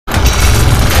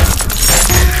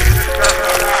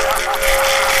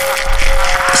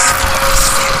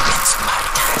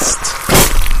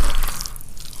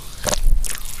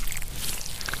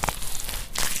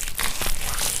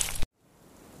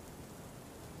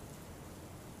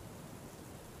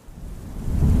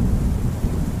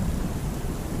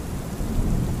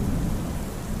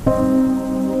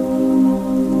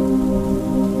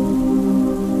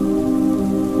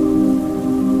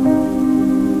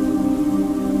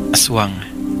Aswang.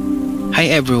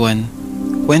 Hi everyone!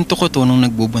 Kwento ko to nung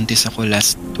nagbubuntis ako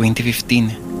last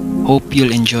 2015. Hope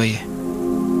you'll enjoy.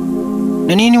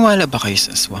 Naniniwala ba kayo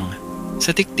sa aswang?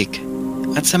 Sa tiktik?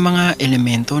 At sa mga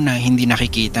elemento na hindi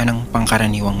nakikita ng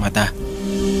pangkaraniwang mata?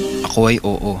 Ako ay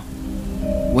oo.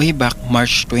 Way back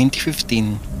March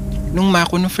 2015, nung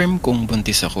ma-confirm kong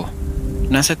buntis ako.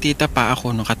 Nasa tita pa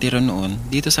ako nakatira noon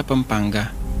dito sa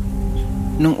Pampanga.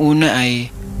 Nung una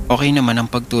ay okay naman ang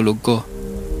pagtulog ko.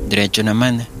 Diretso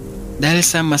naman. Dahil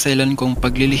sa maselan kong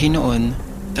paglilihi noon,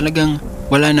 talagang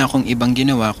wala na akong ibang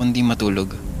ginawa kundi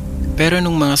matulog. Pero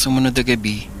nung mga sumunod na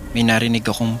gabi, may narinig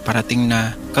akong parating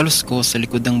na kalusko sa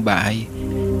likod ng bahay.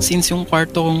 Since yung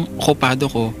kwarto kong okupado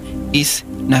ko is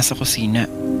nasa kusina.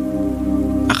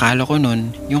 Akala ko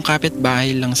nun, yung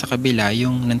kapitbahay lang sa kabila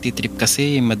yung nantitrip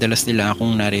kasi madalas nila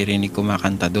akong naririnig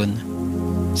kumakanta dun.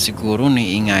 Siguro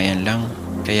naiingayan lang,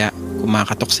 kaya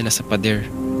kumakatok sila sa pader.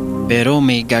 Pero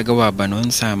may gagawa ba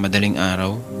nun sa madaling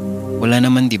araw? Wala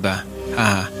naman diba?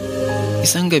 Haha.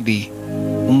 Isang gabi,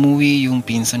 umuwi yung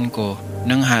pinsan ko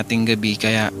ng hating gabi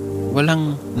kaya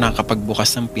walang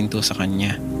nakapagbukas ng pinto sa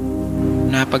kanya.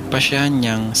 Napagpasyahan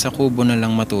niyang sa kubo na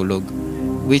lang matulog,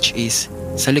 which is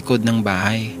sa likod ng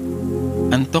bahay.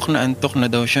 Antok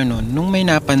na daw siya noon nung may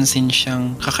napansin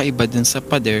siyang kakaiba dun sa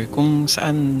pader kung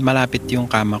saan malapit yung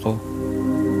kama ko.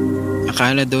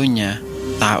 Akala daw niya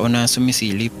tao na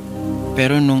sumisilip,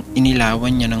 pero nung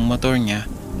inilawan niya ng motor niya,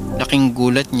 laking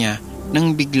gulat niya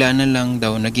nang bigla na lang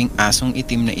daw naging asong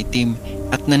itim na itim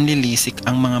at nanlilisik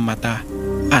ang mga mata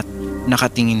at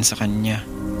nakatingin sa kanya.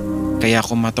 Kaya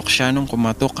kumatok siya nung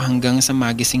kumatok hanggang sa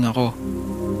magising ako.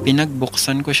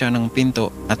 Pinagbuksan ko siya ng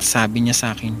pinto at sabi niya sa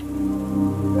akin,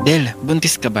 "Del,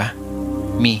 buntis ka ba?"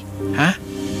 "Me, ha?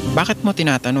 Bakit mo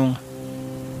tinatanong?"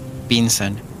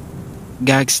 "Pinsan,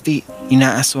 Gagsti,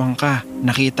 inaaswang ka.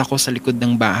 Nakita ko sa likod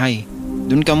ng bahay.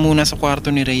 Dun ka muna sa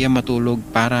kwarto ni Rhea matulog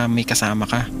para may kasama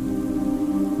ka."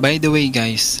 By the way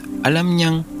guys, alam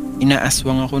niyang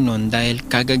inaaswang ako noon dahil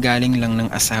kagagaling lang ng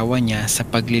asawa niya sa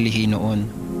paglilihi noon.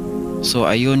 So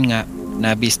ayun nga,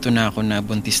 nabisto na ako na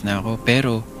buntis na ako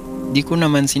pero di ko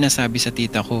naman sinasabi sa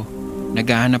tita ko.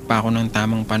 Naghahanap pa ako ng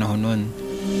tamang panahon noon.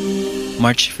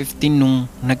 March 15 nung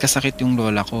nagkasakit yung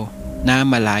lola ko na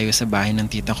malayo sa bahay ng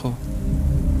tita ko.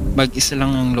 Mag-isa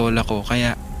lang ang lola ko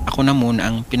kaya ako na muna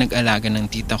ang pinag-alaga ng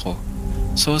tita ko.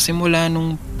 So simula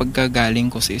nung pagkagaling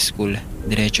ko sa school,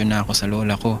 diretso na ako sa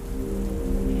lola ko.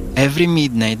 Every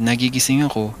midnight nagigising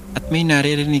ako at may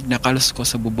naririnig na kalusko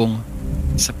sa bubong,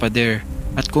 sa pader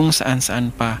at kung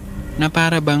saan-saan pa na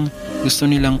para bang gusto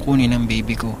nilang kunin ang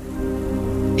baby ko.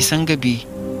 Isang gabi,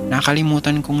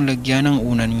 nakalimutan kong lagyan ng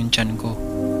unan yung tiyan ko.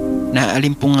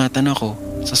 Naalimpungatan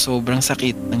ako sa sobrang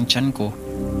sakit ng tiyan ko.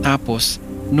 Tapos,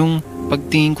 nung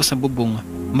pagtingin ko sa bubong,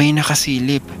 may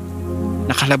nakasilip.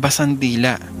 Nakalabas ang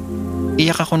dila.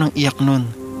 Iyak ako ng iyak nun.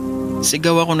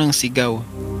 Sigaw ako ng sigaw.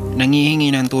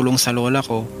 Nangihingi ng tulong sa lola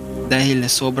ko dahil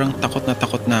sobrang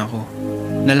takot na ako.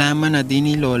 Nalaman na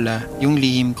din ni lola yung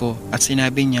lihim ko at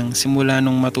sinabi niyang simula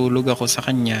nung matulog ako sa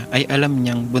kanya ay alam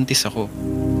niyang buntis ako.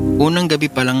 Unang gabi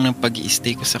pa lang ng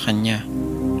pag-i-stay ko sa kanya.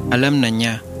 Alam na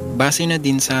niya, base na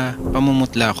din sa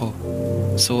pamumutla ko.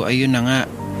 So ayun na nga,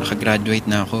 nakagraduate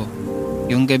na ako.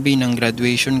 Yung gabi ng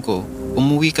graduation ko,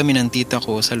 umuwi kami ng tita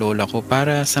ko sa lola ko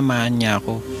para samahan niya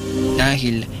ako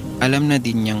dahil alam na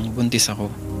din niyang buntis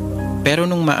ako. Pero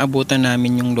nung maabutan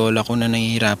namin yung lola ko na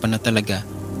nahihirapan na talaga,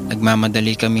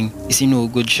 nagmamadali kaming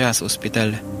isinugod siya sa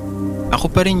ospital.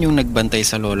 Ako pa rin yung nagbantay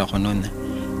sa lola ko noon.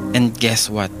 And guess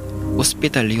what?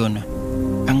 Ospital yun.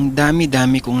 Ang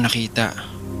dami-dami kong nakita.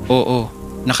 Oo,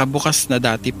 nakabukas na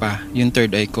dati pa yung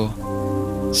third eye ko.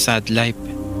 Sad life.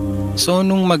 So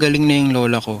nung magaling na yung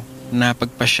lola ko,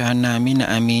 napagpasyahan namin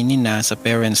na aminin na sa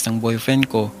parents ng boyfriend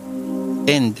ko.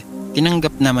 And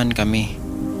tinanggap naman kami.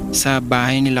 Sa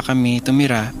bahay nila kami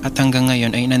tumira at hanggang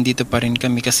ngayon ay nandito pa rin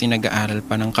kami kasi nag-aaral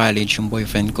pa ng college yung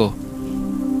boyfriend ko.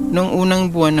 Noong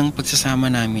unang buwan ng pagsasama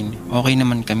namin, okay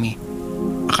naman kami.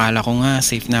 Akala ko nga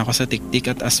safe na ako sa tiktik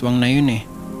at aswang na yun eh.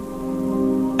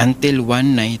 Until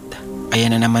one night,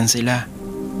 ayan na naman sila.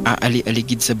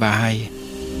 Aali-aligid sa bahay.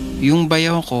 Yung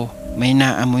bayaw ko, may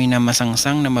naamoy na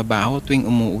masangsang na mabaho tuwing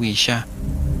umuwi siya.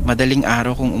 Madaling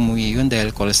araw kong umuwi yun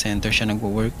dahil call center siya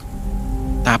nagwo-work.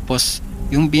 Tapos,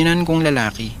 yung binan kong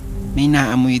lalaki, may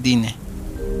naamoy din eh.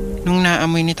 Nung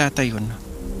naamoy ni tata yun,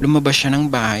 lumabas siya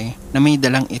ng bahay na may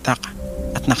dalang itak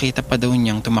at nakita pa daw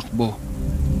niyang tumakbo.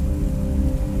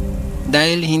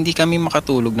 Dahil hindi kami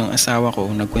makatulog ng asawa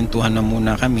ko, nagkwentuhan na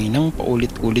muna kami nang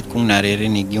paulit-ulit kong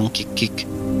naririnig yung kik-kik.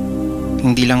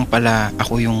 Hindi lang pala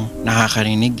ako yung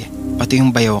nakakarinig, pati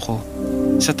yung bayaw ko.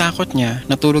 Sa takot niya,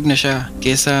 natulog na siya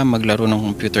kesa maglaro ng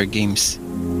computer games.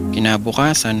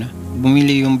 Kinabukasan,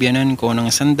 bumili yung biyanan ko ng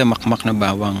sandamakmak na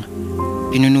bawang.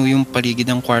 Pinuno yung paligid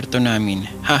ng kwarto namin.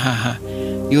 Hahaha,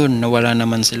 yun, nawala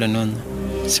naman sila nun.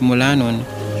 Simula nun,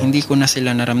 hindi ko na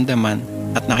sila naramdaman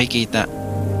at nakikita.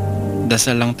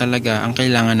 Dasal lang talaga ang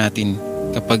kailangan natin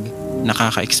kapag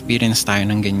nakaka-experience tayo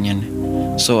ng ganyan.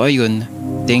 So ayun,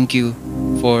 thank you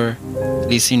for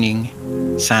listening.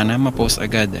 Sana ma-post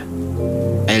agad.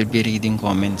 I'll be reading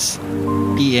comments.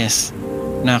 PS,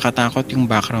 nakakatakot yung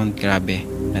background, grabe.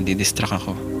 Nadidistract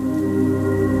ako.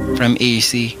 From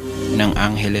AC ng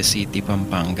Angeles City,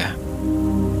 Pampanga.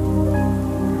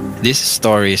 This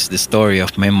story is the story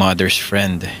of my mother's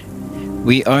friend.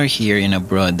 We are here in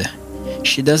abroad.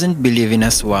 She doesn't believe in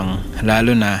Aswang,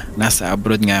 lalo na nasa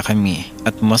abroad nga kami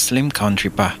at Muslim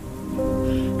country pa.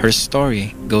 Her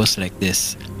story goes like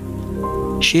this.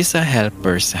 She's a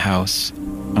helper sa house.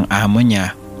 Ang amo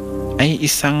niya ay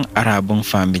isang Arabong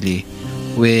family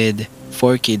with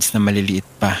 4 kids na maliliit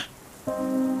pa.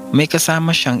 May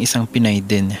kasama siyang isang Pinay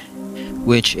din,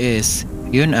 which is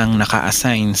yun ang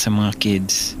naka-assign sa mga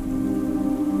kids.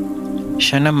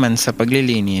 Siya naman sa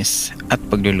paglilinis at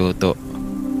pagluluto.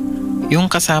 Yung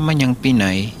kasama niyang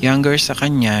Pinay, younger sa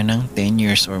kanya ng 10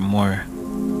 years or more.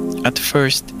 At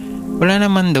first, wala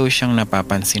naman daw siyang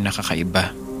napapansin na kakaiba.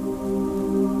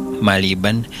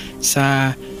 Maliban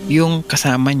sa yung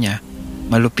kasama niya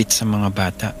malupit sa mga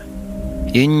bata.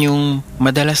 Yun yung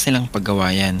madalas nilang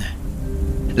paggawayan.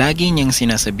 Lagi niyang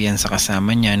sinasabihan sa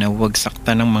kasama niya na huwag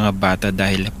saktan ng mga bata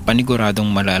dahil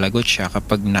paniguradong malalagot siya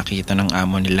kapag nakita ng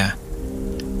amo nila.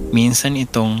 Minsan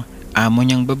itong amo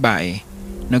niyang babae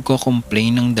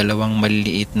nagko-complain ng 2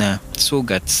 maliliit na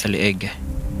sugat sa leeg.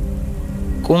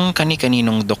 Kung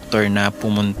kani-kaninong doktor na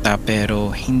pumunta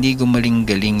pero hindi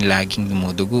gumaling-galing, laging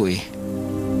dumudugo eh.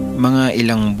 Mga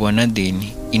ilang buwan na din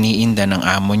iniinda ng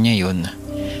amo niya yon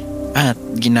at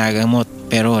ginagamot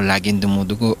pero laging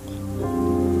dumudugo.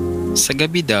 Sa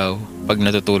gabi daw, pag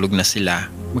natutulog na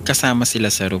sila, magkasama sila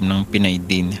sa room ng Pinay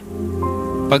din.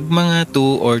 Pag mga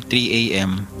 2 or 3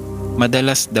 a.m.,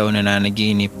 madalas daw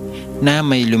nananaginip na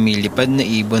may lumilipad na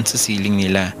ibon sa siling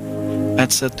nila.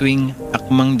 At sa tuwing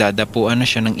akmang dadapuan na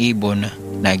siya ng ibon,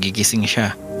 nagigising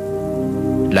siya.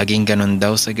 Laging ganun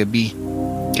daw sa gabi,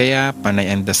 kaya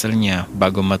panay ang dasal niya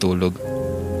bago matulog.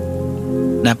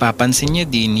 Napapansin niya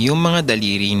din yung mga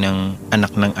daliri ng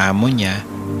anak ng amo niya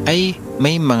ay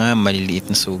may mga maliliit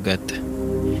na sugat.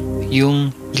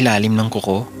 Yung ilalim ng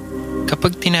kuko,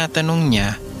 kapag tinatanong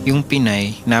niya yung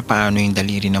Pinay na paano yung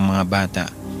daliri ng mga bata,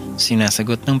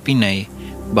 sinasagot ng Pinay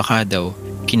baka daw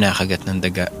kinakagat ng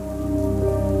daga.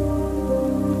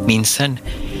 Minsan,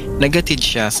 nagatid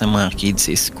siya sa mga kids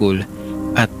sa school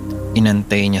at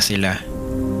inantay niya sila.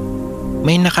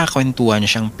 May nakakwentuhan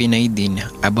siyang Pinay din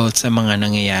about sa mga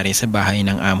nangyayari sa bahay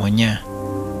ng amo niya.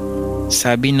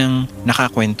 Sabi ng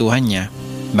nakakwentuhan niya,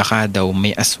 baka daw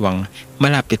may aswang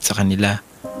malapit sa kanila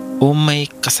o may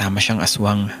kasama siyang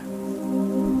aswang.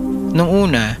 Nung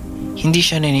una, hindi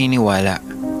siya naniniwala.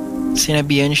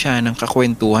 Sinabihan siya ng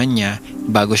kakwentuhan niya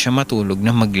bago siya matulog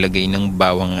na maglagay ng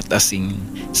bawang at asin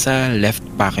sa left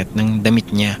pocket ng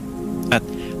damit niya at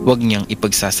huwag niyang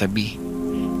ipagsasabi.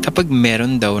 Kapag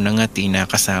meron daw na ngati na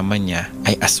kasama niya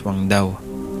ay aswang daw.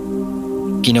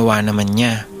 Ginawa naman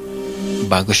niya.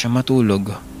 Bago siya matulog,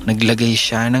 naglagay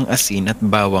siya ng asin at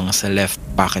bawang sa left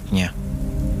pocket niya.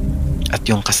 At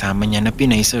yung kasama niya na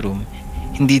Pinay sa room,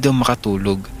 hindi daw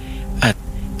makatulog at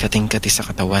kating-kati sa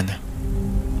katawan.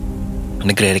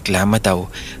 Nagrereklama daw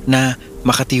na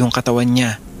makati yung katawan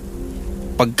niya.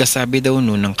 Pagkasabi daw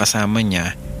nun ng kasama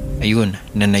niya, ayun,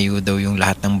 nanayo daw yung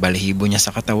lahat ng balahibo niya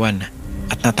sa katawan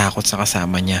at natakot sa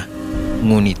kasama niya.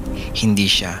 Ngunit hindi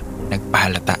siya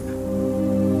nagpahalata.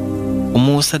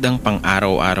 Umusad ang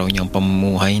pang-araw-araw niyang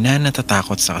pamumuhay na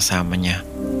natatakot sa kasama niya.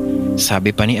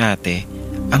 Sabi pa ni ate,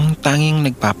 ang tanging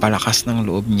nagpapalakas ng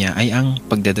loob niya ay ang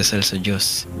pagdadasal sa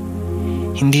Diyos.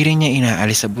 Hindi rin niya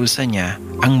inaalis sa bulsa niya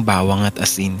ang bawang at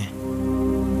asin.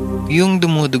 Yung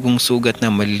dumudugong sugat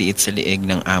na maliliit sa leeg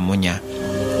ng amo niya,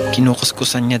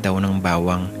 kinukuskusan niya daw ng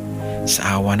bawang.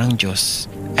 Sa awa ng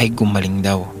Diyos ay gumaling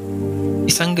daw.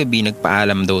 Isang gabi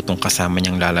nagpaalam daw tong kasama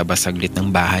niyang lalabas saglit ng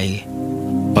bahay.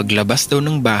 Paglabas daw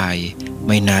ng bahay,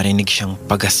 may narinig siyang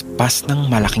pagaspas ng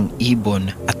malaking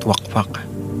ibon at wakwak.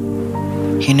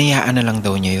 Hinayaan na lang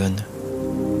daw niya yun.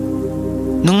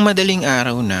 Nung madaling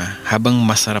araw na, habang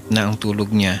masarap na ang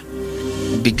tulog niya,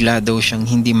 bigla daw siyang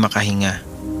hindi makahinga.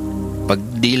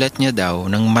 Pagdilat niya daw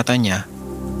ng mata niya,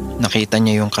 nakita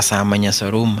niya yung kasama niya sa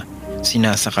room.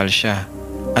 Sinasakal siya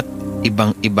at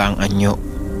ibang-ibang anyo.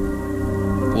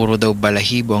 Puro daw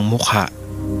balahibo ang mukha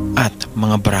at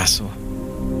mga braso.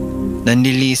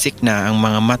 Nanlilisik na ang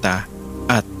mga mata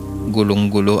at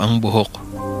gulong-gulo ang buhok.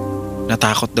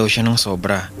 Natakot daw siya ng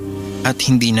sobra at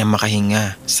hindi na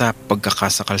makahinga sa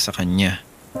pagkakasakal sa kanya.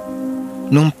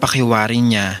 Nung pakiwari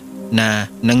niya na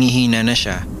nangihina na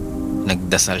siya,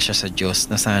 nagdasal siya sa Diyos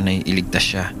na sana'y iligtas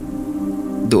siya.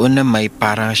 Doon na may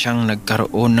para siyang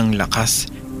nagkaroon ng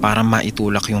lakas para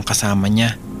maitulak yung kasama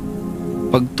niya.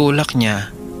 Pagtulak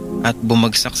niya at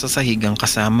bumagsak sa sahig ang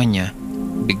kasama niya,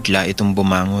 bigla itong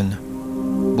bumangon.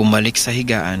 Bumalik sa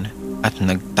higaan at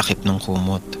nagtakip ng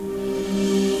kumot.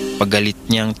 Pagalit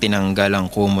niyang tinanggal ang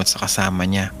kumot sa kasama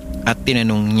niya at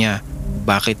tinanong niya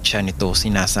bakit siya nito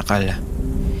sinasakal.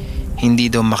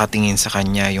 Hindi daw makatingin sa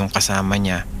kanya yung kasama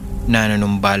niya na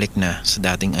nanumbalik na sa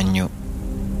dating anyo.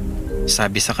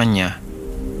 Sabi sa kanya,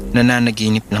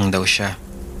 nananaginip lang daw siya.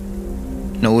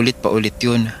 Naulit pa ulit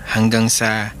yun hanggang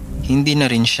sa hindi na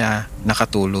rin siya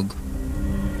nakatulog.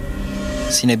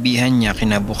 Sinabihan niya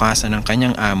kinabukasan ng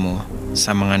kanyang amo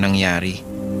sa mga nangyari.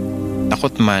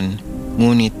 Takot man,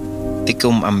 ngunit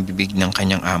tikom ang bibig ng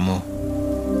kanyang amo.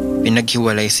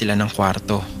 Pinaghiwalay sila ng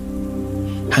kwarto.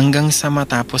 Hanggang sa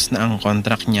matapos na ang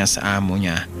kontrak niya sa amo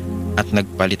niya at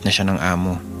nagpalit na siya ng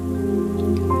amo.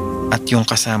 At yung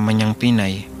kasama niyang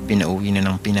Pinay, pinauwi na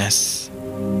ng Pinas.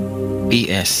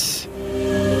 PS.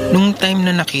 Nung time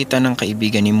na nakita ng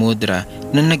kaibigan ni Mudra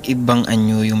na nag-ibang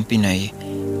anyo yung Pinay,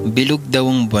 bilog daw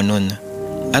ang buwan nun.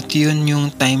 At yun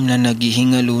yung time na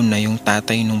naghihingalo na yung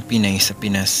tatay nung Pinay sa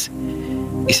Pinas.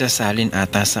 Isasalin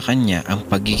ata sa kanya ang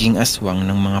pagiging aswang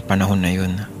ng mga panahon na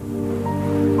yun.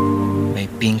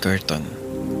 May Pinkerton.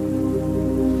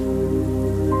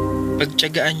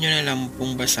 Pagtiyagaan nyo na lang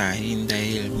pong basahin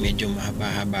dahil medyo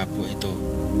mahaba-haba po ito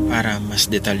para mas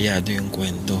detalyado yung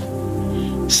kwento.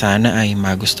 Sana ay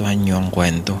magustuhan nyo ang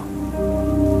kwento.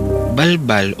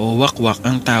 Balbal o wakwak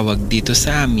ang tawag dito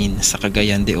sa amin sa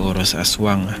Cagayan de Oro sa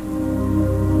Aswang.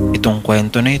 Itong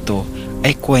kwento na ito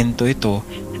ay kwento ito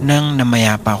ng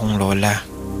namayapa kong lola.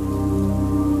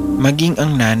 Maging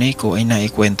ang nanay ko ay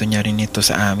naikwento niya rin ito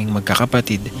sa aming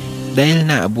magkakapatid dahil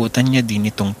naabutan niya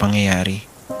din itong pangyayari.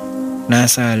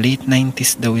 Nasa late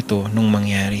 90s daw ito nung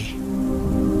mangyari.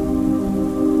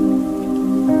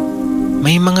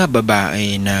 May mga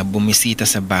babae na bumisita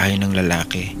sa bahay ng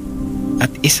lalaki at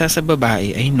isa sa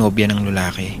babae ay nobya ng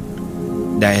lalaki.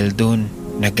 Dahil doon,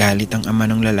 nagalit ang ama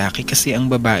ng lalaki kasi ang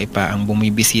babae pa ang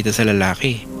bumibisita sa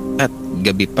lalaki at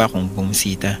gabi pa kung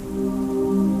bumisita.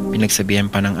 Pinagsabihan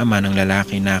pa ng ama ng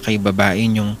lalaki na kay babae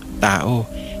niyong tao,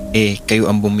 kayo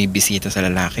ang bumibisita sa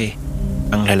lalaki,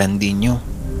 ang lalandi niyo.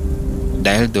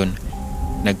 Dahil doon,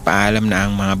 nagpaalam na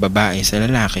ang mga babae sa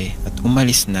lalaki at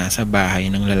umalis na sa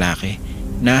bahay ng lalaki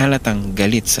na halatang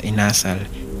galit sa inasal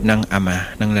ng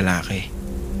ama ng lalaki.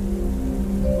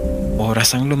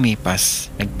 Oras ang lumipas,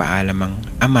 nagpaalam ang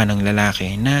ama ng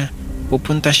lalaki na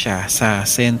pupunta siya sa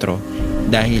sentro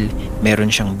dahil meron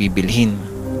siyang bibilhin.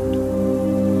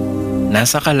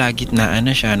 Nasa kalagitnaan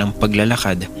na siya ng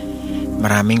paglalakad.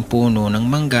 Maraming puno ng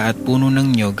mangga at puno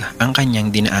ng nyog ang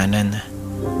kanyang dinaanan.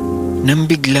 Nang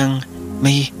biglang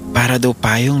may para daw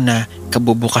payong na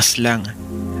kabubukas lang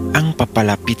ang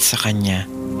papalapit sa kanya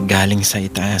galing sa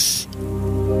itaas.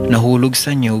 Nahulog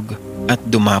sa nyog at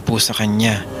dumapo sa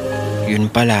kanya.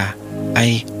 Yun pala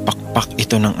ay pakpak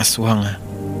ito ng aswang.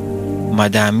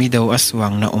 Madami daw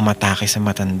aswang na umatake sa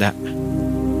matanda.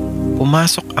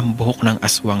 Pumasok ang buhok ng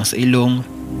aswang sa ilong,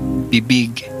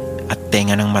 bibig at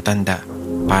tenga ng matanda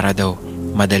para daw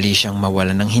madali siyang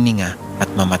mawalan ng hininga at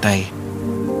mamatay.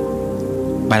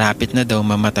 Malapit na daw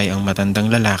mamatay ang matandang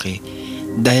lalaki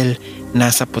dahil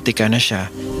nasa putika na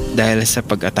siya dahil sa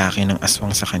pag-atake ng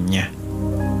aswang sa kanya.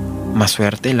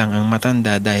 Maswerte lang ang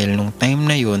matanda dahil nung time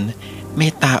na yun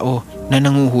may tao na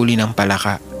nanguhuli ng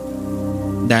palaka.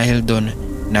 Dahil doon,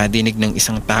 nadinig ng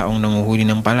isang taong nanguhuli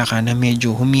ng palaka na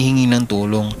medyo humihingi ng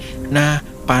tulong na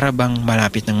para bang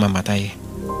malapit ng mamatay.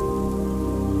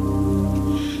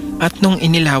 At nung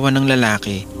inilawan ng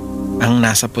lalaki ang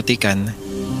nasa putikan,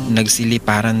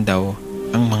 nagsiliparan daw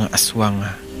ang mga aswang.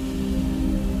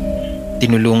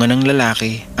 Tinulungan ng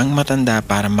lalaki ang matanda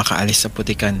para makaalis sa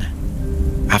putikan.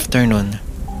 After nun,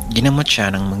 ginamot siya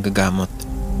ng manggagamot.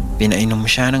 Pinainom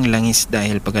siya ng langis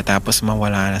dahil pagkatapos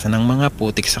mawala na ng mga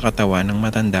putik sa katawan ng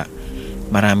matanda,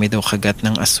 marami daw kagat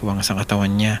ng aswang sa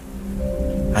katawan niya.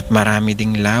 At marami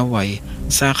ding laway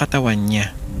sa katawan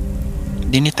niya.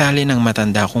 Dinitali ng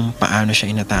matanda kung paano siya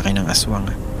inatake ng aswang.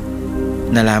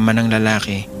 Nalaman ng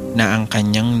lalaki na ang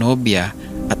kanyang nobya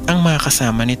at ang mga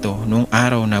kasama nito noong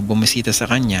araw na bumisita sa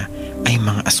kanya ay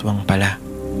mga aswang pala.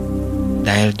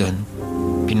 Dahil doon,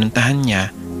 pinuntahan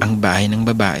niya ang bahay ng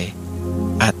babae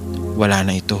at wala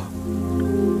na ito.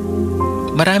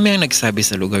 Marami ang nagsabi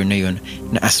sa lugar na yun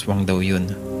na aswang daw yun.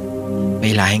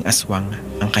 May lahing aswang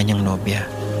ang kanyang nobya.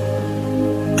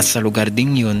 At sa lugar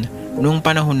ding yun, noong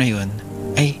panahon na yun,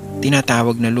 ay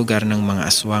tinatawag na lugar ng mga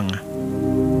aswang.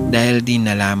 Dahil din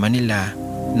nalaman nila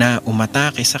na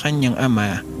umatake sa kanyang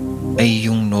ama ay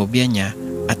yung nobya niya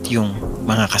at yung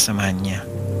mga kasamahan niya.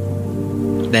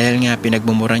 Dahil nga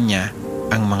pinagmumuran niya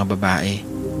ang mga babae.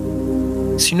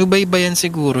 Sinubaybayan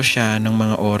siguro siya ng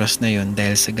mga oras na yon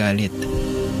dahil sa galit.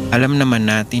 Alam naman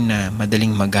natin na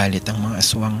madaling magalit ang mga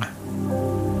aswang.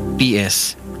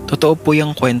 PS, totoo po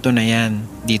yung kwento na yan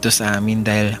dito sa amin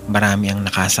dahil marami ang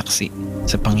nakasaksi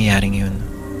sa pangyayaring yun.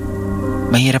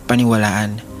 Mahirap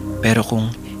paniwalaan pero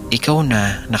kung ikaw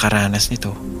na nakaranas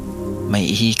nito, may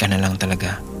ihi ka na lang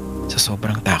talaga sa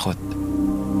sobrang takot.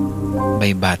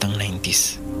 By Batang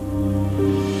 90s.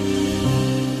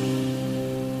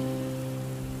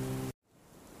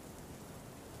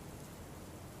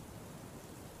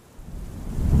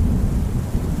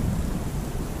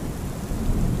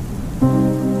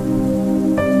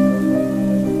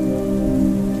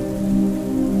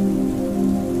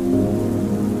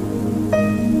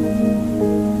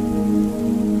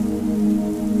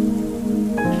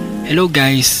 Hello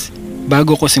guys!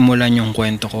 Bago ko simulan yung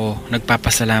kwento ko,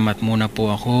 nagpapasalamat muna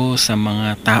po ako sa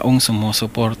mga taong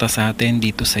sumusuporta sa atin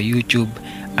dito sa YouTube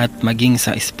at maging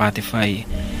sa Spotify.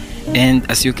 And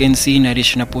as you can see,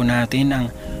 na-reach na po natin ang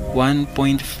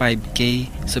 1.5k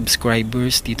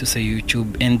subscribers dito sa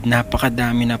YouTube and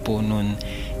napakadami na po nun.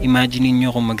 Imagine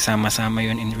niyo kung magsama-sama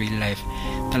yon in real life.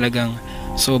 Talagang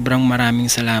sobrang maraming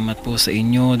salamat po sa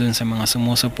inyo dun sa mga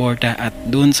sumusuporta at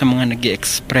dun sa mga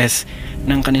nag-i-express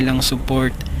ng kanilang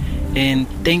support. And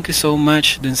thank you so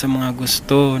much dun sa mga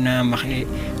gusto na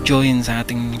maki-join sa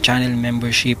ating channel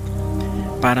membership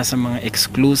para sa mga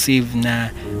exclusive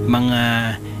na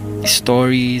mga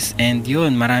stories. And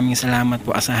yun, maraming salamat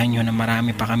po. Asahan nyo na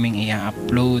marami pa kaming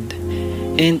i-upload.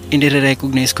 And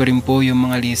inire-recognize ko rin po yung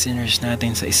mga listeners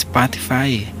natin sa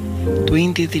Spotify.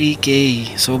 23k,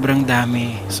 sobrang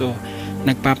dami. So,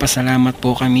 nagpapasalamat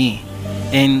po kami.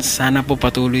 And sana po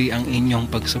patuloy ang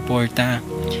inyong pagsuporta.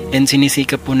 And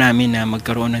sinisikap po namin na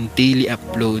magkaroon ng daily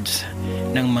uploads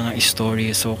ng mga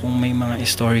story. So kung may mga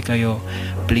story kayo,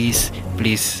 please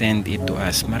send it to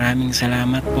us. Maraming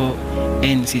salamat po.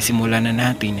 And sisimulan na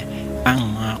natin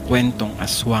ang mga kwentong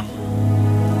aswang.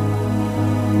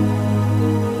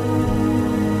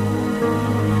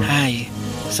 Hi!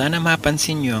 Sana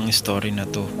mapansin nyo ang story na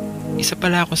to. Isa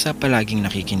pala ako sa palaging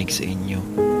nakikinig sa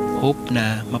inyo. Hope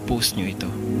na ma-post nyo ito.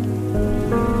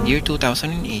 Year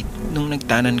 2008, nung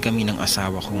nagtanan kami ng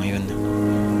asawa ko ngayon.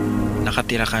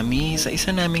 Nakatira kami sa isa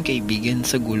naming kaibigan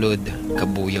sa Gulod,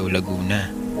 Cabuyao,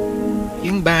 Laguna.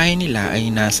 Yung bahay nila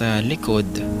ay nasa likod,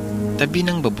 tabi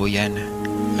ng baboyan,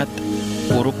 at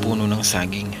puro puno ng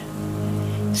saging.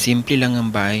 Simple lang ang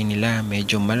bahay nila,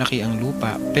 medyo malaki ang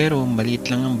lupa pero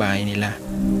maliit lang ang bahay nila.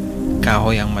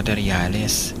 Kahoy ang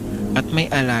materyales, at may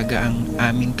alaga ang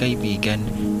aming kaibigan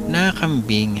na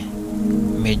kambing.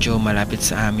 Medyo malapit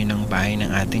sa amin ang bahay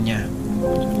ng ate niya.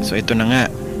 So ito na nga,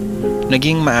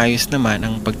 naging maayos naman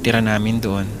ang pagtira namin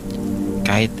doon.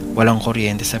 Kahit walang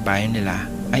kuryente sa bahay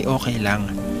nila ay okay lang.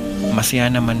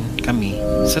 Masaya naman kami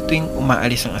sa tuwing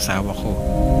umaalis ang asawa ko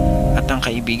at ang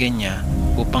kaibigan niya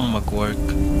upang mag-work.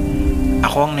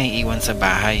 Ako ang naiiwan sa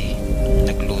bahay,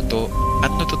 nagluto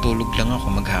at natutulog lang ako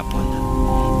maghapon.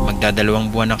 Magdadalawang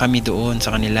buwan na kami doon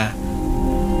sa kanila.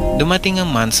 Dumating ang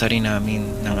mansari namin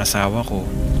ng asawa ko.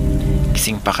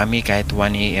 Gising pa kami kahit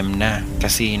 1 AM na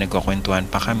kasi nagkukwentuhan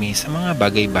pa kami sa mga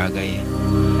bagay-bagay.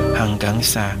 Hanggang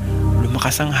sa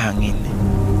lumakas ang hangin.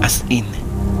 As in,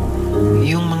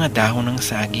 yung mga dahon ng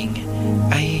saging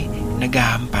ay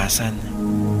naghahampasan.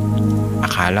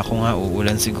 Akala ko nga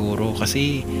uulan siguro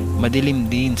kasi madilim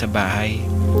din sa bahay.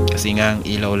 Kasi nga ang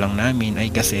ilaw lang namin ay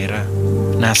gasera.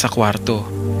 Nasa kwarto.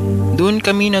 Doon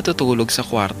kami natutulog sa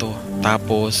kwarto.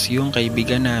 Tapos yung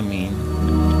kaibigan namin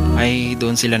ay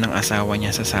doon sila ng asawa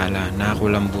niya sa sala.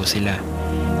 Nakakulambo sila.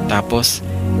 Tapos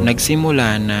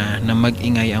nagsimula na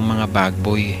mag-ingay ang mga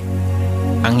bagboy.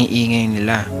 Ang iingay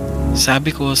nila. Sabi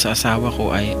ko sa asawa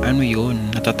ko ay ano yun,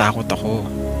 natatakot ako.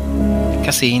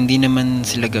 Kasi hindi naman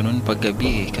sila ganun pag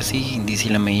gabi kasi hindi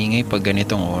sila maingay pag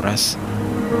ganitong oras.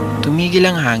 Tumigil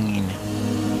ang hangin.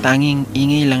 Tanging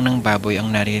ingay lang ng baboy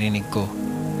ang naririnig ko.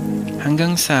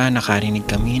 Hanggang sa nakarinig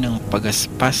kami ng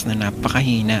pagaspas na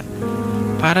napakahina.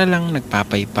 Para lang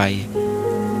nagpapaypay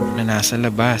na nasa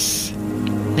labas.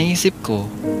 Naisip ko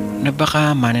na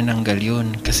baka manananggal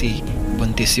yun kasi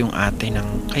buntis yung ate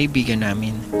ng kaibigan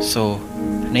namin. So,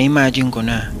 na-imagine ko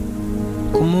na.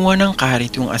 Kumuha ng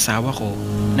karit yung asawa ko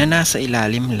na nasa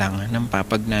ilalim lang ng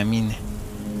papag namin.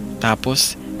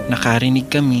 Tapos nakarinig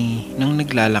kami ng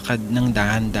naglalakad ng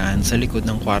dahan-dahan sa likod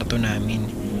ng kwarto namin.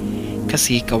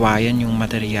 Kasi kawayan yung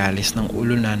materyales ng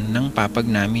ulunan ng papag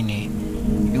namin eh.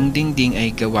 Yung dingding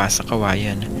ay gawa sa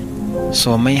kawayan.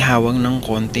 So may hawang ng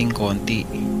konting-konti.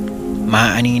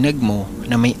 Maaaninag mo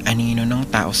na may anino ng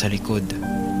tao sa likod.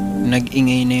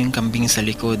 Nag-ingay na yung kambing sa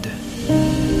likod.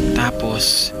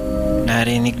 Tapos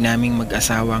narinig naming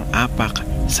mag-asawang apak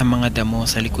sa mga damo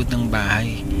sa likod ng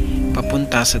bahay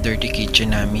papunta sa dirty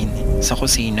kitchen namin sa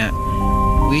kusina,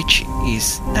 which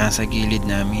is nasa gilid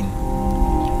namin.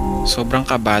 Sobrang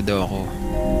kabado ako.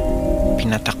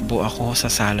 Pinatakbo ako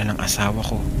sa sala ng asawa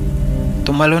ko.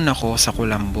 Tumalon ako sa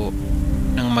kulambo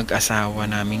ng mag-asawa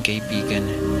naming kaibigan.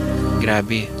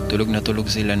 Grabe, tulog na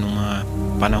tulog sila nung mga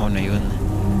panahon na yun.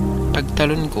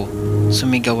 Pagtalon ko,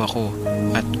 sumigaw ako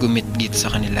at gumitgit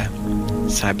sa kanila.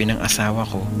 Sabi ng asawa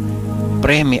ko,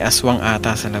 "Pre, may aswang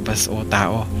ata sa labas o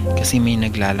tao kasi may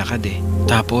naglalakad eh."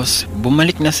 Tapos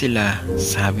bumalik na sila.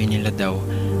 Sabi nila daw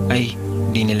ay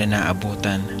di nila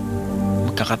naabutan.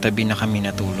 Magkakatabi na kami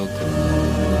natulog.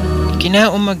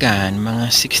 Kinaumagahan,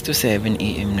 mga 6 to 7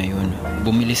 AM na yun,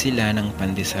 bumili sila ng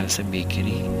pandesal sa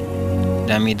bakery.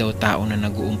 Dami daw tao na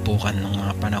nag-uumpukan ng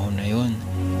mga panahon na yun.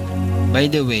 By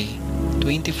the way,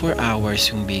 24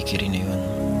 hours yung bakery na yun.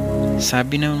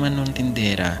 Sabi naman ng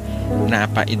tindera,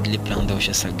 napaidlip lang daw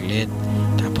siya saglit.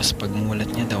 Tapos pagmulat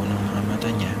niya daw ng mga mata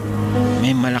niya,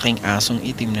 may malaking asong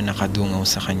itim na nakadungaw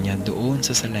sa kanya doon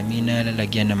sa salamin na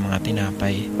lalagyan ng mga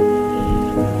tinapay.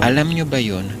 Alam nyo ba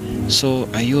yun? So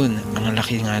ayun, ang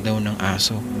laki nga daw ng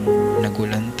aso.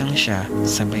 Nagulantang siya,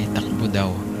 sabay takbo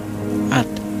daw. At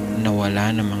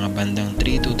nawala ng mga bandang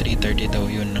 3 to 3:30 daw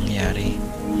yun nangyari.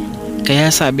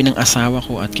 Kaya sabi ng asawa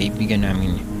ko at kaibigan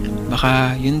namin,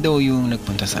 baka yun daw yung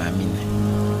nagpunta sa amin.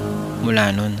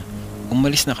 Mula nun,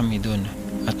 umalis na kami dun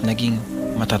at naging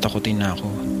matatakotin na ako.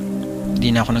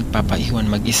 Di na ako nagpapaiwan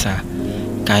mag-isa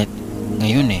kahit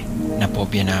ngayon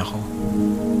napobya na ako.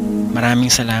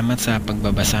 Maraming salamat sa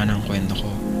pagbabasa ng kwento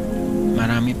ko.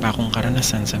 Marami pa akong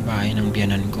karanasan sa bahay ng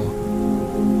biyanan ko.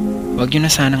 Huwag nyo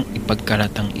na sanang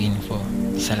ipagkalat ang info.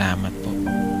 Salamat po.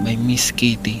 By Miss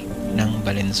Katie ng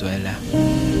Valenzuela.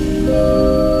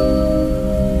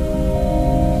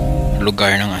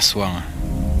 Lugar ng aswang.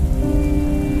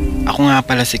 Ako nga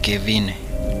pala si Kevin.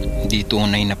 Hindi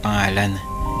tunay na pangalan.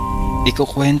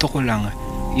 Ikukwento ko lang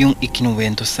yung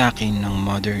ikinuwento sa akin ng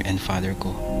mother and father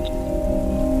ko.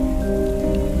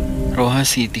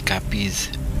 Rojas City, Capiz.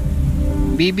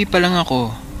 Baby pa lang ako,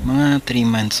 mga 3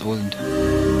 months old.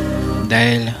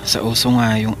 Dahil sa uso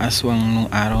nga yung aswang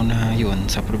nung araw na yun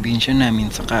sa probinsya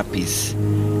namin sa Capiz,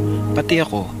 pati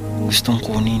ako gustong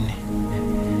kunin.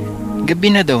 Gabi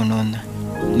na daw nun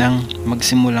nang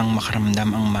magsimulang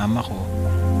makaramdam ang mama ko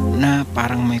na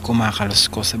parang may kumakalos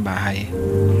ko sa bahay.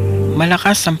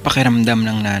 Malakas ang pakiramdam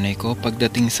ng nanay ko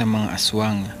pagdating sa mga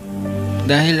aswang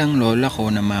dahil ang lola ko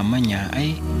na mama niya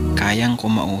ay kayang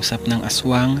kumausap ng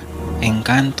aswang,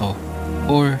 engkanto,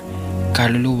 or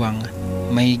kaluluwang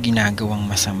may ginagawang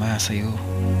masama sa'yo.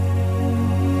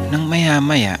 Nang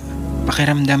maya-maya,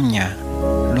 pakiramdam niya,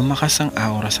 lumakas ang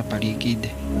aura sa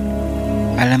paligid.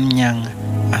 Alam niyang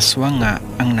aswang nga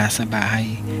ang nasa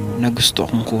bahay na gusto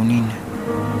akong kunin.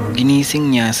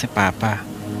 Ginising niya si Papa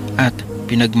at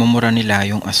pinagmumura nila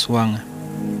yung aswang.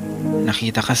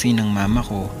 Nakita kasi ng mama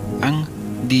ko ang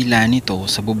dila nito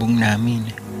sa bubong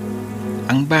namin.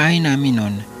 Ang bahay namin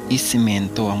nun is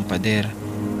simento ang pader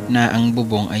na ang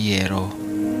bubong ay yero.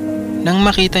 Nang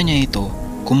makita niya ito,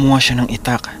 kumuha siya ng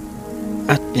itak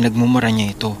at pinagmumura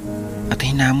niya ito at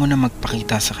hinamon na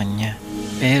magpakita sa kanya.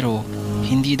 Pero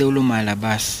hindi daw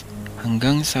lumalabas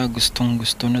hanggang sa gustong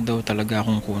gusto na daw talaga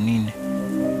akong kunin.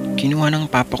 Kinuha ng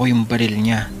papa ko yung baril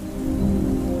niya.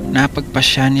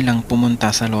 Napagpasya nilang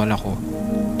pumunta sa lola ko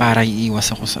para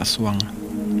iiwas ako sa aswang.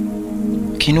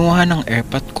 Kinuha ng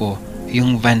airpot ko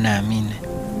yung van namin.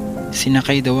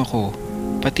 Sinakay daw ako,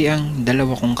 pati ang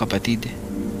 2 kong kapatid.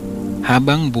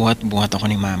 Habang buhat-buhat ako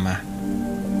ni mama.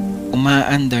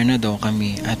 Umaandar na daw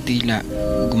kami at tila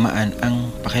gumaan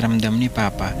ang pakiramdam ni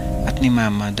papa at ni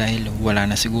mama dahil wala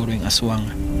na siguro yung aswang.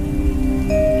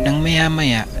 Nang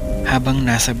maya-maya, habang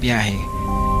nasa biyahe,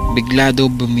 bigla daw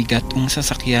bumigat ang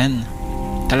sasakyan.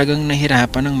 Talagang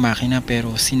nahirapan ang makina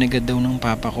pero sinagad daw ng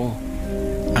papa ko.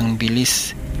 Ang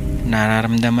bilis,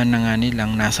 nararamdaman na nga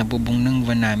nilang nasa bubong ng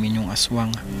van namin yung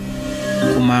aswang.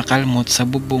 Kumakalmot sa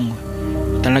bubong.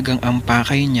 Talagang ang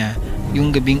pakay niya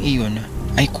yung gabing iyon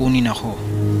ay kunin ako.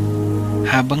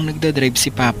 Habang nagdadrive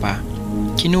si Papa,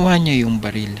 kinuha niya yung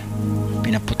baril.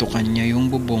 Pinaputukan niya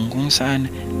yung bubong kung saan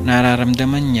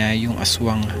nararamdaman niya yung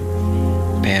aswang.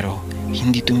 Pero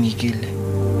hindi tumigil.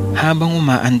 Habang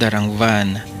umaandar ang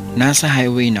van, nasa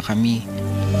highway na kami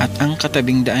at ang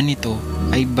katabing daan nito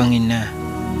ay bangin na.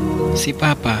 Si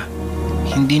Papa,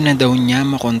 hindi na daw niya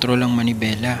makontrol ang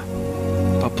manibela.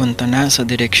 Papunta na sa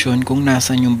direksyon kung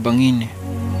nasan yung bangin.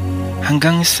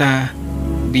 Hanggang sa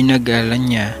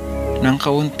binagalan niya ng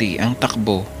kaunti ang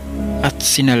takbo at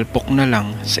sinalpok na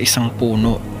lang sa isang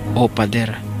puno o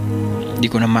pader. Di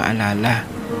ko na maalala.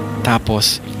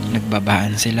 Tapos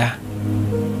nagbabaan sila.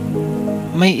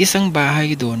 May isang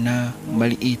bahay doon na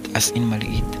maliit as in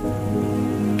maliit.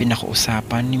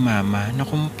 Pinakausapan ni Mama na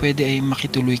kung pwede ay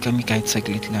makituloy kami kahit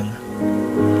saglit lang.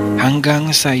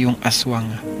 Hanggang sa yung aswang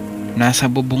nasa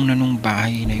bubong na nung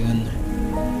bahay na yun.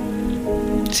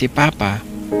 Si Papa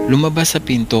lumabas sa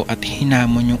pinto at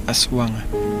hinamon yung aswang.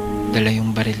 Dala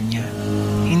yung baril niya.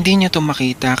 Hindi niya to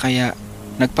makita kaya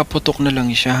nagpaputok na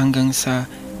lang siya hanggang sa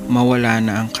mawala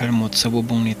na ang kalmot sa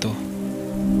bubong nito.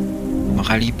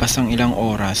 Makalipas ang ilang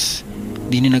oras,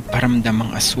 di na nagparamdam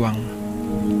ang aswang.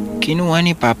 Kinuha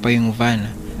ni Papa yung van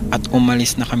at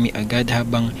umalis na kami agad.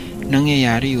 Habang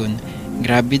nangyayari yun,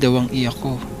 grabe daw ang iyak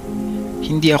ko.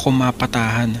 Hindi ako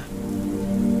mapatahan.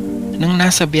 Nang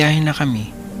nasa biyahe na kami,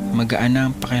 magaan na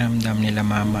ang pakiramdam nila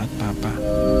Mama at Papa.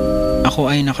 Ako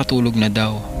ay nakatulog na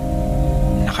daw.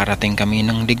 Nakarating kami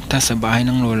ng ligtas sa bahay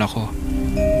ng lola ko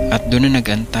at doon na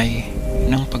nagantay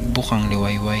ng pagbukang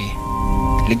liwayway.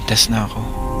 Ligtas na ako.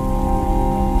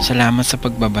 Salamat sa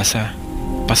pagbabasa.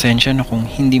 Pasensya na kung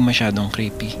hindi masyadong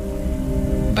creepy.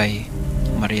 By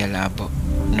Maria Labo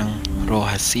ng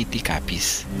Rojas City,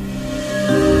 Capiz.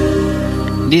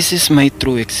 This is my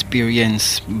true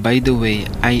experience. By the way,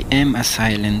 I am a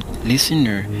silent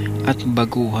listener at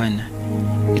baguhan.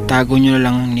 Itago nyo na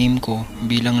lang ang name ko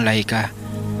bilang Laika.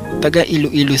 Taga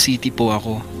Iloilo City po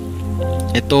ako.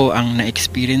 Ito ang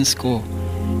na-experience ko.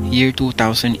 Year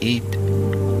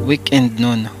 2008. Weekend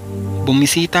nun.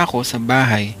 Bumisita ako sa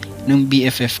bahay ng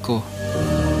BFF ko.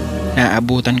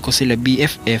 Naabutan ko sila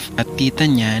BFF at tita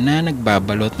niya na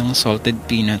nagbabalot ng salted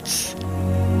peanuts.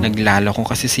 Naglalako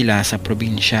kasi sila sa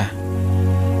probinsya.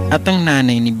 At ang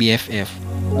nanay ni BFF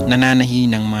nananahi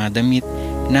ng mga damit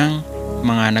ng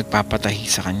mga nagpapatahi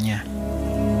sa kanya.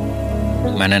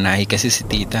 Mananahi kasi si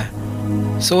tita.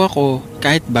 So ako,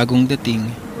 kahit bagong dating,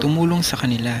 tumulong sa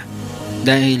kanila.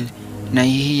 Dahil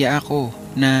nahihiya ako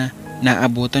na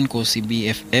naabutan ko si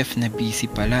BFF na busy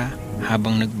pala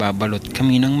habang nagbabalot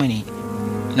kami ng mani.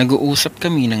 Nag-uusap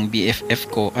kami ng BFF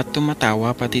ko at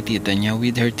tumatawa pati tita niya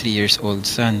with her 3 years old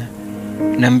son.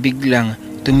 Nang biglang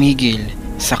tumigil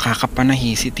sa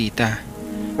kakapanahi si tita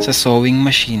sa sewing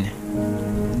machine.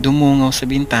 Dumungaw sa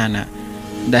bintana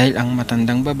dahil ang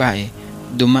matandang babae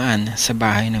dumaan sa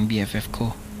bahay ng BFF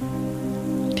ko.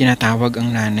 Tinatawag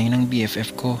ang nanay ng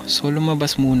BFF ko so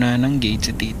lumabas muna ng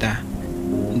gate si tita.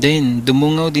 Then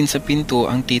dumungaw din sa pinto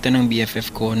ang tita ng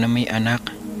BFF ko na may anak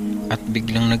at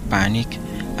biglang nagpanik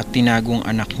at tinagong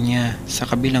anak niya sa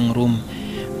kabilang room,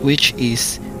 which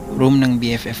is room ng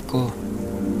BFF ko.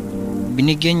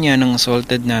 Binigyan niya ng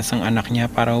salted nuts ang anak niya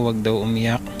para wag daw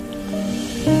umiyak.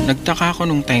 Nagtaka ako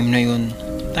nung time na yun.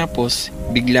 Tapos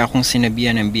bigla akong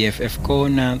sinabihan ng BFF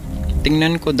ko na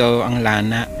tingnan ko daw ang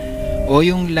lana o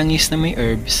yung langis na may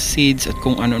herbs, seeds at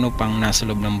kung ano-ano pang nasa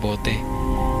loob ng bote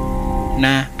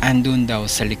na andun daw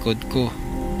sa likod ko.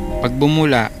 Pag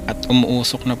bumula at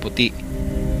umuusok na puti,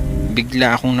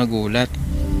 bigla akong nagulat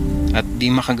at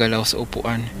di makagalaw sa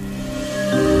upuan.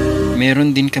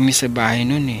 Meron din kami sa bahay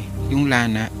nun yung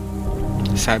lana.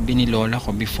 Sabi ni lola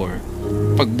ko before,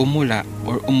 pag bumula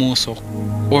or umusok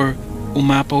or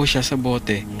umapaw siya sa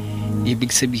bote,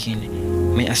 ibig sabihin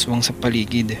may aswang sa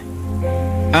paligid.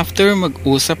 After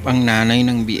mag-usap ang nanay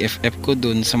ng BFF ko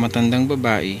dun sa matandang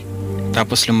babae,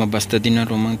 tapos lumabas na din ang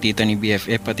room ang tita ni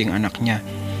BFF pati ang anak niya,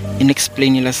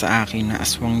 inexplain nila sa akin na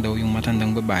aswang daw yung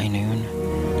matandang babae na yun.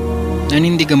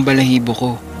 Nanindig ang balahibo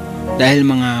ko dahil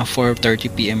mga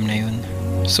 4:30 PM na yun.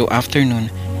 So after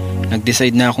nun,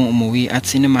 nag-decide na akong umuwi at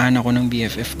sinamahan ako ng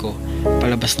BFF ko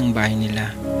palabas ng bahay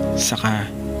nila,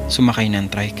 saka sumakay ng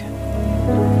trike.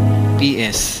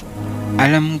 PS,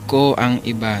 alam ko ang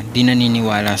iba di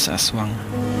naniniwala sa aswang.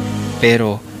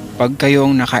 Pero pag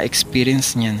kayong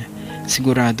naka-experience niyan,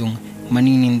 siguradong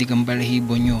maninindig ang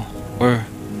balahibo nyo or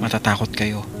matatakot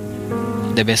kayo.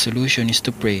 The best solution is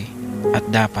to pray at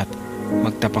dapat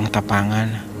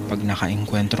magtapang-tapangan pag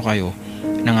naka-engkwentro kayo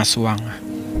ng aswang.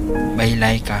 By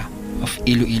Laika of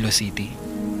Iloilo City.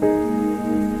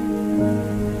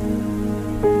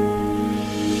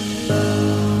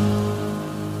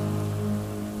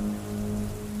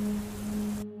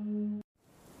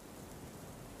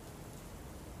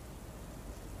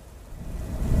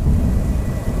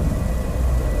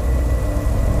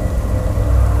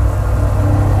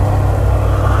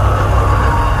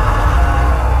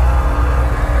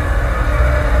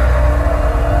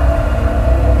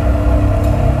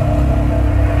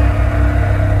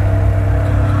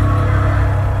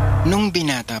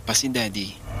 pa si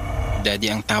Daddy.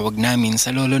 Daddy ang tawag namin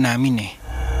sa lolo namin eh.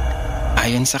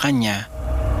 Ayon sa kanya,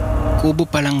 kubo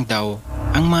pa lang daw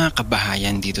ang mga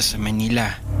kabahayan dito sa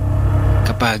Manila.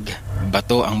 Kapag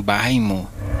bato ang bahay mo,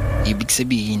 ibig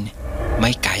sabihin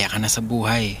may kaya ka na sa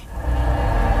buhay.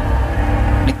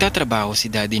 Nagtatrabaho si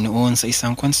Daddy noon sa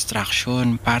isang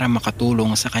construction para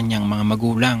makatulong sa kanyang mga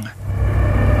magulang.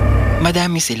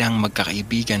 Madami silang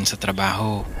magkakaibigan sa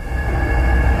trabaho.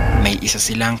 May isa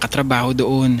silang katrabaho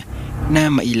doon na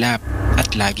mailap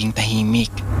at laging tahimik,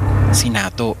 si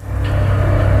Nato.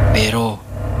 Pero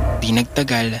di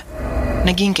nagtagal,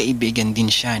 naging kaibigan din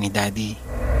siya ni Daddy.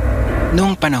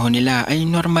 Noong panahon nila ay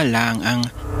normal lang ang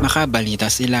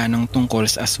makabalita sila ng tungkol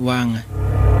sa aswang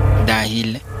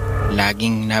dahil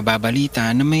laging nababalita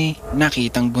na may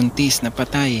nakitang buntis na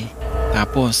patay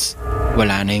tapos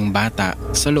wala na yung bata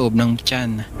sa loob ng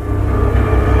tiyan.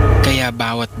 Kaya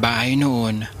bawat bahay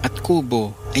noon at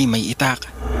kubo ay may itak.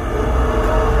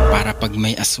 Para pag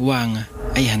may aswang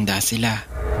ay handa sila.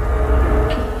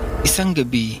 Isang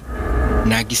gabi,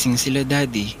 nagising sila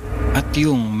Daddy at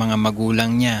yung mga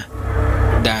magulang niya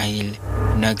dahil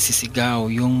nagsisigaw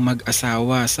yung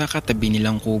mag-asawa sa katabi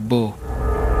nilang kubo.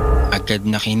 Agad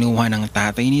na kinuha ng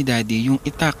tatay ni Daddy yung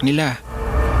itak nila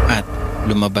at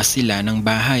lumabas sila ng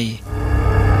bahay.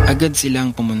 Agad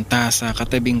silang pumunta sa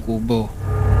katabing kubo.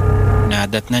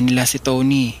 Nadat na nila si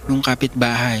Tony, yung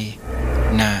kapitbahay,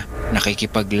 na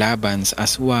nakikipaglaban sa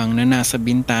aswang na nasa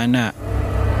bintana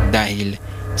dahil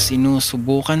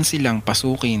sinusubukan silang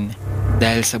pasukin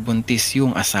dahil sa buntis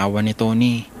yung asawa ni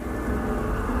Tony.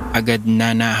 Agad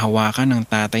na nahawakan ng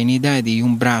tatay ni Daddy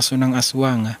yung braso ng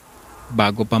aswang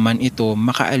bago pa man ito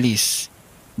makaalis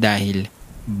dahil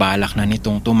balak na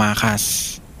nitong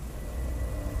tumakas.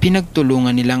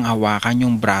 Pinagtulungan nilang hawakan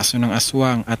yung braso ng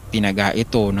aswang at tinaga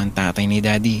ito ng tatay ni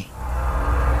Daddy.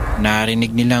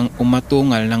 Narinig nilang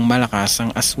umatungal ng malakas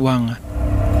ang aswang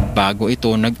bago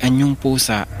ito nag-anyong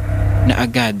pusa na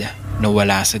agad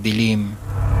nawala sa dilim.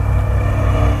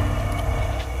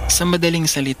 Sa madaling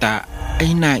salita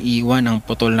ay naiwan ang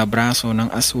putol na braso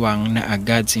ng aswang na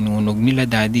agad sinunog nila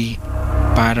Daddy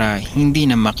para hindi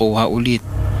na makuha ulit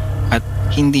at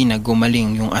hindi na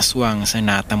gumaling yung aswang sa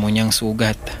natamo niyang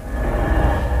sugat.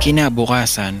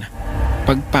 Kinabukasan,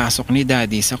 pagpasok ni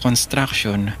Daddy sa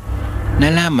construction,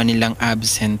 nalaman nilang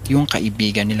absent yung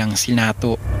kaibigan nilang si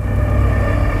Nato.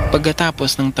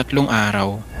 Pagkatapos ng 3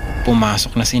 araw,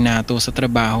 pumasok na si Nato sa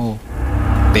trabaho.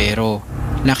 Pero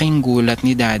laking gulat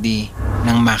ni Daddy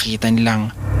nang makita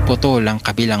nilang putol ang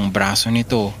kabilang braso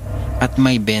nito at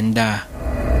may benda.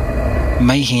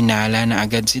 May hinala na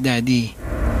agad si Daddy.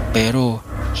 Pero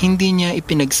hindi niya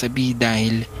ipinagsabi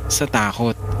dahil sa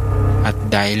takot at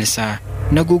dahil sa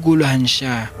naguguluhan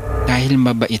siya dahil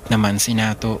mabait naman si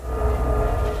Nato.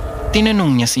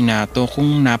 Tinanong niya si Nato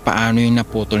kung napaano yung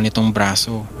naputol nitong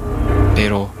braso.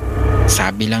 Pero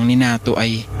sabi lang ni Nato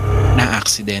ay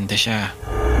naaksidente siya.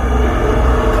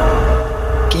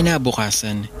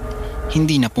 Kinabukasan,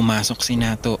 hindi na pumasok si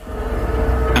Nato.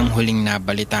 Ang huling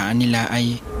nabalitaan nila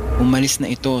ay umalis na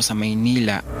ito sa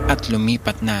Maynila at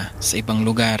lumipat na sa ibang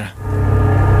lugar.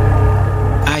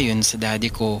 Ayon sa Daddy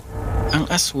ko, ang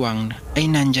aswang ay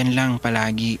nandyan lang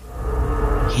palagi.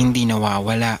 Hindi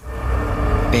nawawala.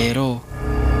 Pero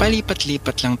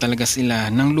palipat-lipat lang talaga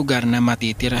sila ng lugar na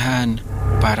matitirahan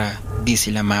para di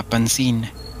sila mapansin.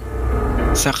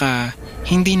 Saka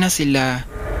hindi na sila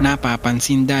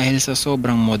napapansin dahil sa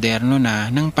sobrang moderno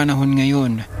na ng panahon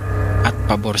ngayon at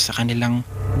pabor sa kanilang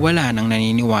wala nang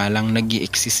naniniwalang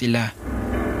nag-i-exist sila.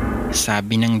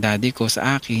 Sabi ng Daddy ko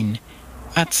sa akin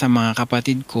at sa mga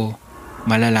kapatid ko,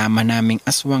 malalaman naming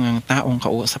aswang ang taong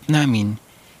kausap namin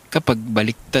kapag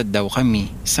baliktad daw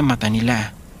kami sa mata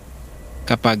nila.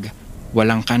 Kapag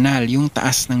walang kanal yung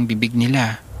taas ng bibig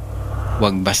nila,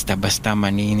 huwag basta-basta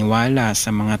maniniwala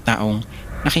sa mga taong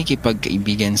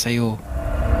nakikipagkaibigan sa'yo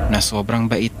na sobrang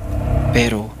bait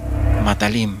pero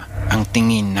matalim ang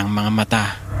tingin ng mga mata.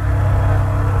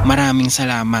 Maraming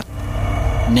salamat.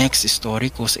 Next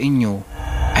story ko sa inyo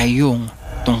ay yung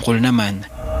tungkol naman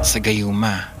sa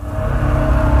gayuma.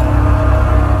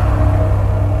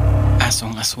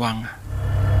 Asong aswang.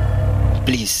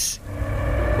 Please,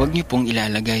 huwag niyo pong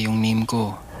ilalagay yung name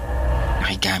ko.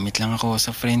 Nakigamit lang ako sa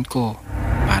friend ko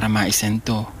para ma-send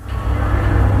to.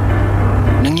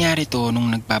 Nangyari to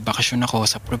nung nagbabakasyon ako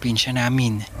sa probinsya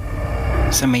namin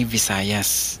sa may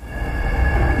Visayas.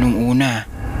 Nung una,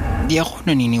 di ako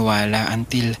naniniwala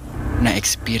until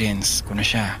na-experience ko na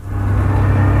siya.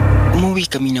 Umuwi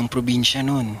kami ng probinsya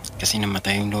noon kasi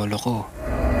namatay yung lolo ko.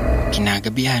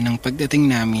 Kinagabihan ng pagdating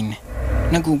namin,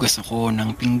 nagugas ako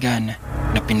ng pinggan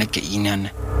na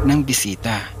pinagkainan ng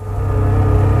bisita.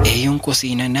 Yung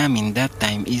kusina namin that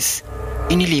time is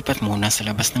inilipat muna sa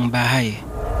labas ng bahay.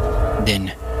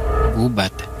 Then,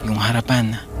 gubat yung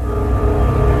harapan.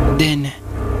 Then,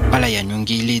 palayan yung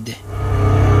gilid.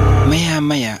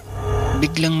 Maya-maya,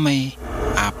 biglang may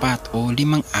 4 o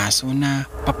 5 aso na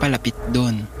papalapit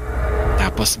doon.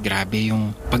 Tapos grabe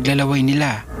yung paglalaway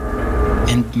nila.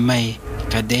 And may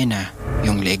kadena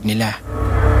yung leeg nila.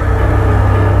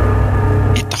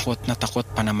 Takot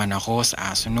pa naman ako sa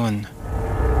aso nun.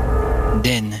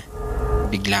 Then,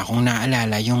 bigla kong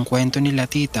naalala yung kwento nila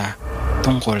tita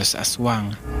tungkol sa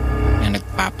aswang na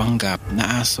nagpapanggap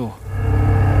na aso.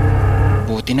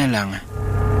 Buti na lang,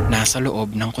 nasa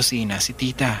loob ng kusina si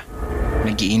tita,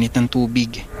 nagiinit ng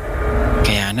tubig.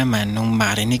 Kaya naman nung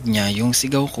marinig niya yung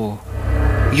sigaw ko,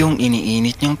 yung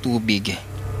iniinit niyang tubig,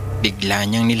 bigla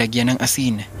niyang nilagyan ng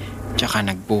asin, tsaka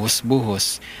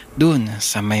nagbuhos-buhos dun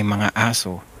sa may mga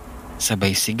aso.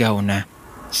 Sabay sigaw na,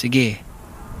 "Sige,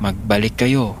 magbalik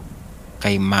kayo,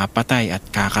 kay mapatay at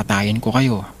kakatayin ko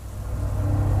kayo."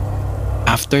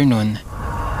 After nun,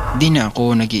 di na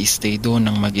ako nag-i-stay doon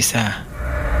ng mag-isa.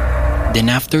 Then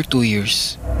after 2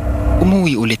 years,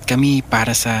 umuwi ulit kami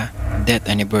para sa death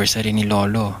anniversary ni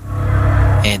Lolo.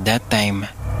 That time,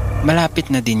 malapit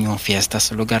na din yung fiesta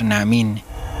sa lugar namin,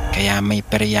 kaya may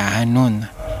peryahan nun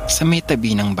sa may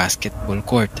tabi ng basketball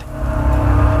court.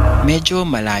 Medyo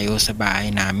malayo sa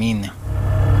bahay namin.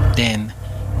 Then,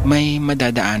 may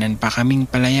madadaanan pa kaming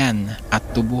palayan at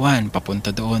tubuhan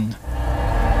papunta doon.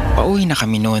 Pauwi na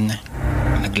kami noon.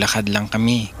 Naglakad lang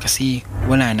kami kasi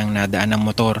wala nang nadaan ng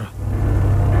motor.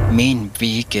 Main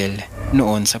vehicle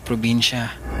noon sa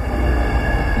probinsya.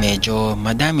 Medyo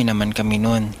madami naman kami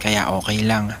noon kaya okay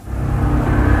lang.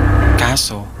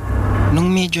 Kaso, nung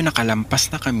medyo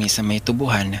nakalampas na kami sa may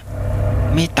tubuhan,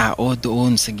 may tao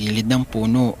doon sa gilid ng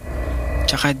puno.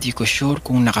 Tsaka di ko sure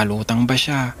kung nakalutang ba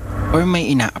siya or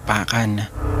may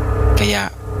inaapakan. Kaya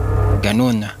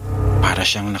ganun, para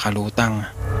siyang nakalutang.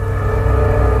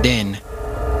 Then,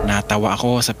 natawa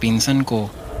ako sa pinsan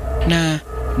ko na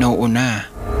nauuna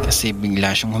kasi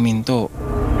bigla siyang huminto.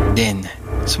 Then,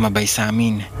 sumabay sa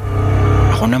amin.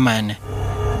 Ako naman,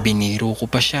 biniro ko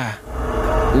pa siya.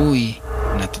 Uy,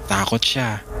 natatakot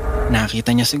siya.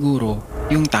 Nakita niya siguro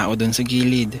yung tao doon sa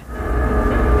gilid.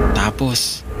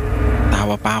 Tapos,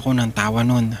 tawa pa ako ng tawa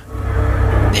nun.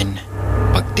 Then,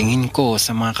 pagtingin ko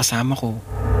sa mga kasama ko,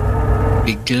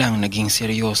 biglang naging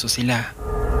seryoso sila.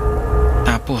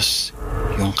 Tapos,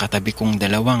 yung katabi kong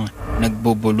dalawang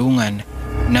nagbubulungan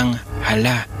ng,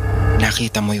 "Hala,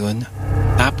 nakita mo yun?"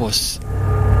 Tapos,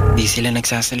 di sila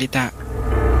nagsasalita.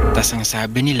 Tas ang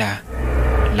sabi nila,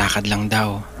 lakad lang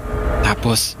daw.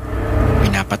 Tapos,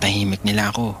 pinapatahimik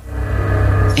nila ako.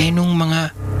 Nung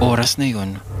mga oras na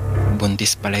yun,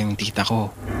 buntis pala yung tita ko.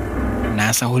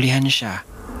 Nasa hulihan siya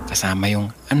kasama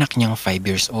yung anak niyang 5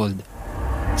 years old.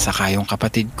 Saka yung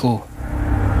kapatid ko.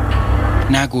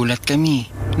 Nagulat kami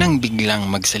nang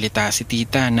biglang magsalita si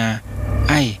tita na,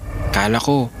 "Ay, kala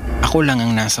ko ako lang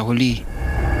ang nasa huli."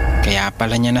 Kaya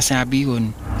pala niya nasabi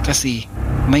yun kasi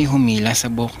may humila sa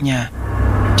buhok niya.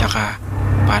 Tsaka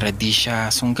para di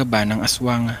siya sunggaban ng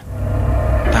aswang.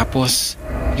 Tapos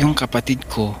yung kapatid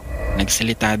ko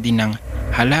nagsalita din ng,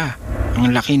 "Hala,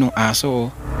 ang laki nung aso oh."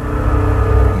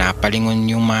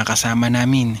 Napalingon yung mga kasama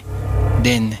namin.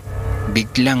 Then,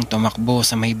 biglang tumakbo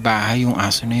sa may bahay yung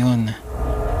aso na yun.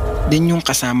 Then yung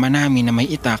kasama namin na may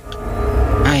itak,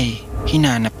 ay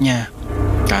hinanap niya.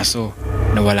 Kaso,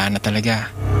 nawala na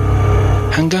talaga.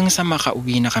 Hanggang sa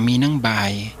makauwi na kami ng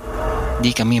bahay,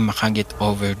 di kami makaget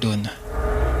over dun.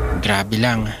 Grabe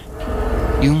lang.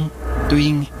 Yung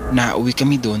tuwing nauwi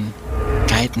kami dun,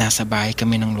 kahit nasa bahay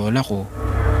kami ng lola ko,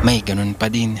 may ganun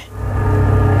pa din.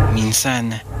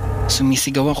 Minsan,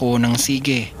 sumisigaw ako ng,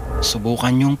 "Sige,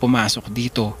 subukan yung pumasok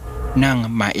dito nang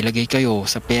mailagay kayo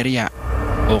sa perya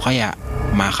o kaya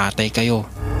makatay kayo."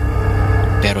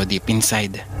 Pero deep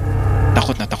inside,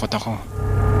 takot na takot ako.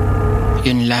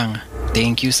 Yun lang,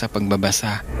 thank you sa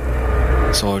pagbabasa.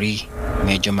 Sorry,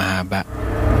 medyo mahaba.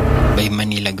 By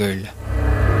Manila Girl.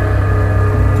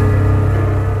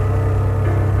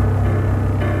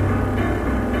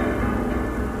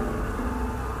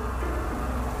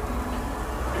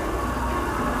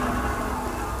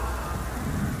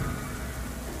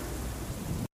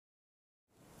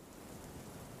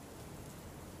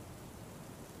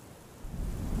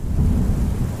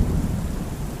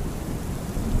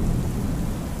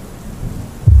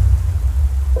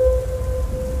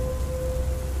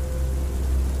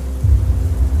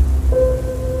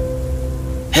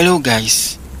 Hello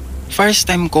guys! First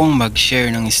time kong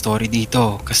mag-share ng story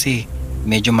dito kasi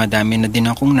medyo madami na din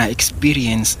akong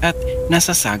na-experience at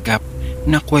nasasagap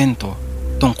na kwento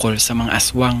tungkol sa mga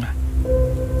aswang.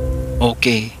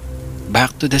 Okay,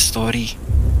 back to the story.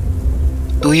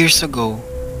 2 years ago,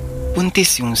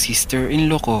 buntis yung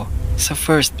sister-in-law ko sa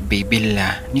first baby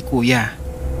nila ni kuya.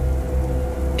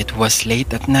 It was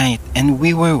late at night and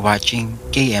we were watching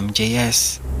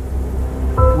KMJS.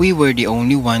 We were the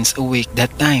only ones awake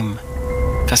that time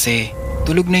kasi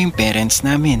tulog na yung parents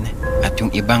namin at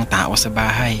yung ibang tao sa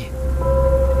bahay.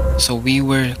 So we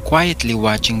were quietly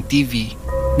watching TV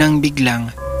nang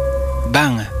biglang,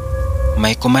 bang!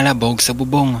 May kumalabog sa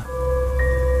bubong.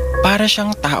 Para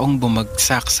siyang taong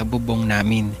bumagsak sa bubong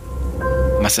namin.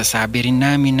 Masasabi rin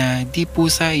namin na di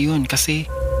pusa yun kasi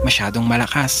masyadong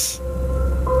malakas.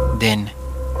 Then,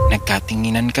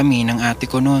 nagkatinginan kami ng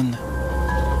ate ko noon.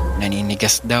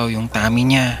 Naninigas daw yung tummy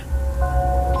niya.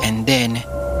 And then,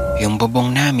 yung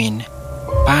bubong namin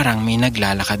parang may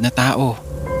naglalakad na tao.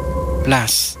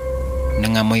 Plus,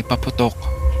 nangamoy paputok.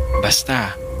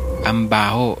 Basta, ang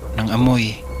baho ng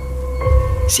amoy.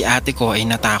 Si ate ko ay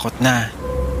natakot na.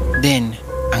 Then,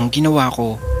 ang ginawa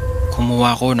ko,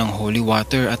 kumuha ko ng holy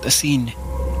water at asin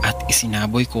at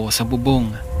isinaboy ko sa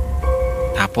bubong.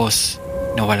 Tapos,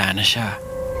 nawala na siya.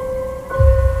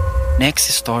 Next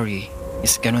story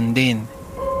is ganun din.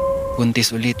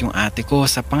 Buntis ulit yung ate ko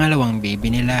sa pangalawang baby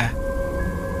nila.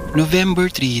 November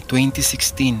 3,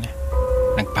 2016.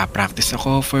 Nagpa-practice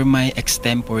ako for my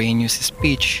extemporaneous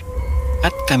speech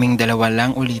at kaming dalawa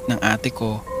lang ulit ng ate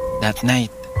ko that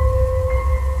night.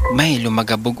 May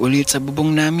lumagabog ulit sa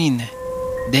bubong namin.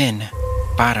 Then,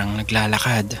 parang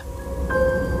naglalakad.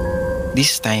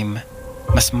 This time,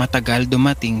 mas matagal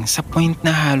dumating sa point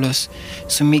na halos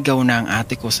sumigaw na ang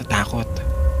ate ko sa takot.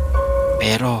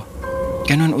 Pero,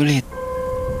 ganun ulit.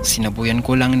 Sinabuyan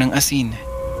ko lang ng asin.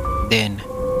 Then,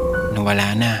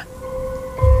 nawala na.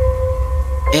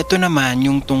 Ito naman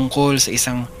yung tungkol sa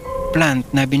isang plant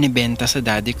na binibenta sa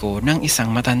daddy ko ng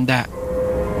isang matanda.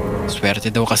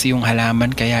 Swerte daw kasi yung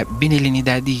halaman kaya binili ni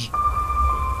daddy.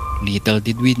 Little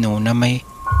did we know na may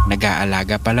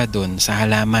nag-aalaga pala dun sa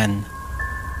halaman.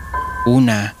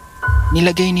 Una,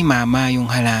 nilagay ni mama yung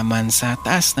halaman sa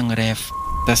taas ng ref,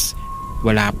 tas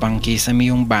wala pang kisame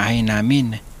yung bahay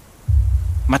namin.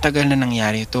 Matagal na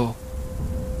nangyari ito.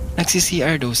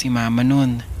 Nagsi-CR daw si mama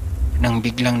nun, nang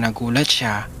biglang nagulat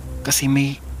siya kasi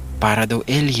may para daw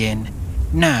alien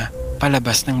na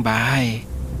palabas ng bahay.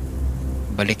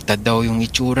 Baliktad daw yung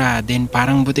itsura, then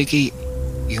parang butiki.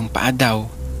 Yung paa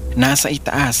daw, nasa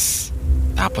itaas.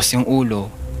 Tapos yung ulo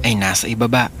ay nasa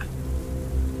ibaba.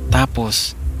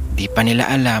 Tapos, di pa nila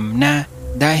alam na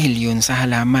dahil yun sa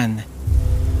halaman.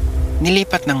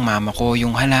 Nilipat ng mama ko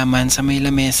yung halaman sa may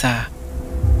lamesa.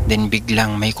 Then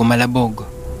biglang may kumalabog.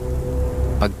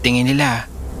 Pagtingin nila,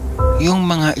 yung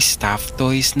mga stuffed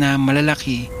toys na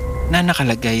malalaki na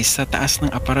nakalagay sa taas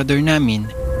ng aparador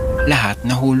namin, lahat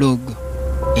nahulog.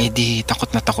 Di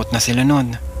takot na sila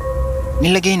nun.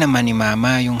 Nilagay naman ni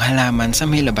mama yung halaman sa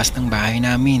may labas ng bahay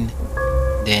namin.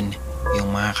 Then,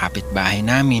 yung mga kapitbahay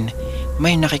namin,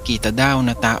 may nakikita daw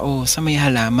na tao sa may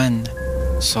halaman.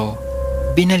 So,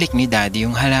 binalik ni daddy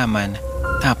yung halaman,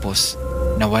 tapos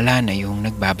nawala na yung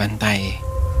nagbabantay.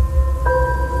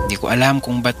 Di ko alam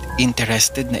kung ba't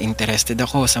interested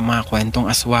ako sa mga kwentong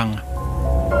aswang.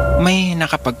 May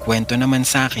nakapagkwento naman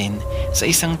sa akin sa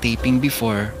isang taping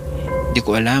before. Di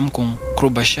ko alam kung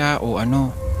crew ba siya o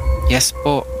ano. Yes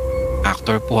po,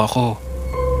 actor po ako.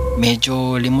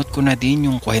 Medyo limot ko na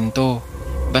din yung kwento.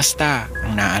 Basta,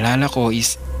 ang naalala ko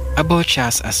is about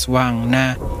siya sa aswang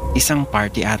na isang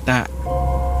party ata.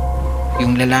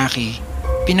 Yung lalaki,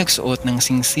 pinagsuot ng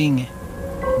singsing.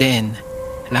 Then,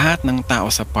 lahat ng tao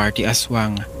sa party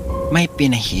aswang may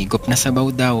pinahigop na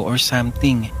sabaw daw or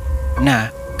something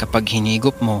na kapag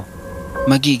hinigop mo,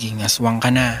 magiging aswang ka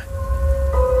na.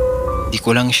 Di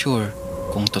ko lang sure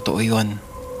kung totoo yun.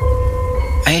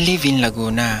 I live in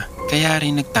Laguna, kaya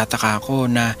rin nagtataka ako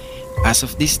na as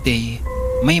of this day,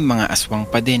 may mga aswang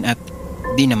pa din at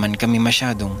di naman kami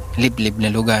masyadong liblib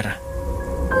na lugar.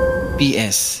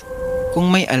 PS, kung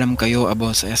may alam kayo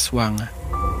about sa aswang,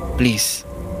 please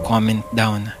comment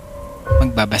down.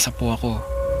 Magbabasa po ako.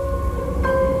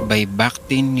 By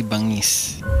Baktin ni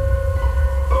Bangis.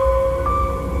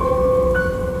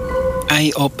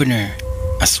 Eye opener,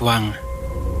 aswang.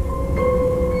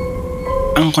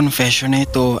 Ang confession na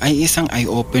ito ay isang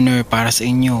eye-opener para sa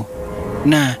inyo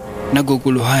na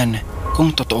naguguluhan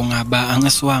kung totoo nga ba ang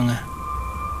aswang.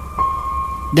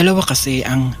 Dalawa kasi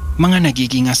ang mga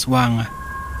nagiging aswang.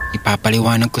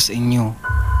 Ipapaliwanag ko sa inyo.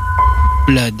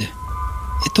 Blood.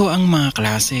 Ito ang mga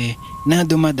klase na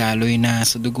dumadaloy na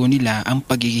sa dugo nila ang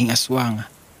pagiging aswang.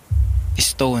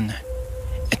 Stone.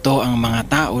 Ito ang mga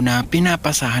tao na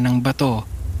pinapasahan ng bato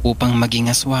upang maging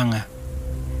aswang.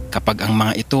 Kapag ang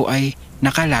mga ito ay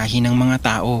nakalahi ng mga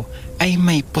tao, ay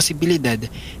may posibilidad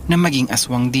na maging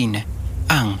aswang din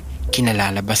ang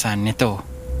kinalalabasan nito.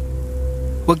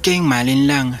 Huwag kayong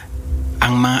malinlang,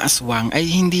 ang mga aswang ay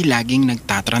hindi laging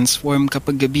nagtatransform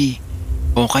kapag gabi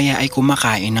o kaya ay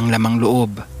kumakain ng lamang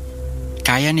loob.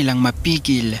 Kaya nilang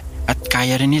mapigil at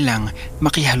kaya rin nilang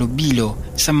makihalubilo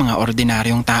sa mga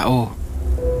ordinaryong tao.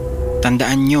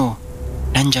 Tandaan nyo,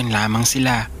 nandyan lamang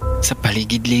sila sa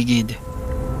paligid-ligid.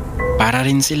 Para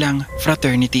rin silang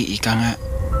fraternity, ika nga.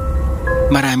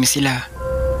 Marami sila,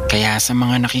 kaya sa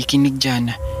mga nakikinig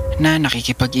dyan na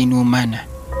nakikipag-inuman,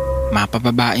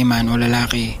 mapababae man o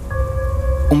lalaki,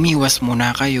 umiwas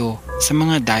muna kayo sa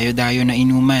mga dayo-dayo na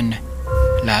inuman,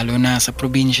 lalo na sa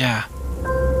probinsya.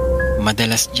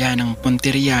 Madalas dyan ang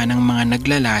punteriya ng mga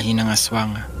naglalahi ng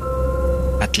aswang.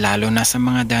 At lalo na sa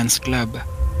mga dance club,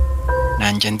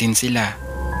 nandyan din sila,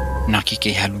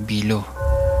 nakikihalubilo.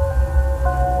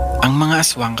 Ang mga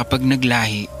aswang kapag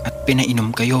naglahi at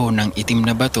pinainom kayo ng itim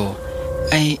na bato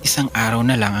ay isang araw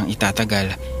na lang ang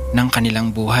itatagal ng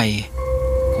kanilang buhay.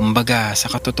 Kumbaga sa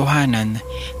katotohanan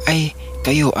ay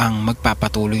kayo ang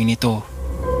magpapatuloy nito.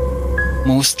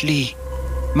 Mostly,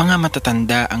 mga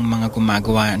matatanda ang mga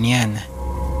gumagawa niyan.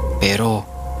 Pero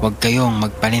huwag kayong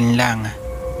magpalinlang.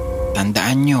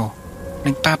 Tandaan nyo,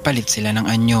 nagpapalit sila ng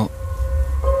anyo.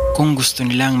 Kung gusto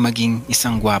nilang maging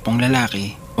isang gwapong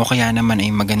lalaki o kaya naman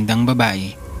ay magandang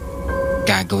babae,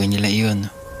 gagawin nila iyon.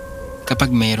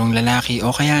 Kapag mayroong lalaki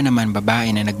o kaya naman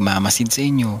babae na nagmamasid sa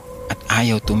inyo at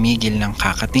ayaw tumigil ng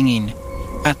kakatingin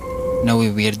at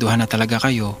nawiwirduhan na talaga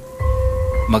kayo,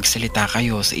 magsalita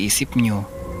kayo sa isip nyo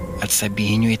at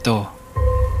sabihin nyo ito: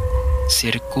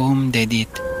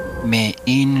 circumdedit me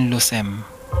in lucem.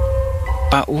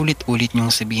 Paulit-ulit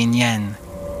nyong sabihin yan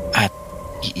at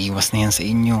iiwas na yan sa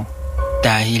inyo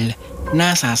dahil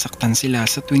nasasaktan sila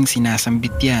sa tuwing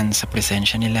sinasambit yan sa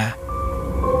presensya nila.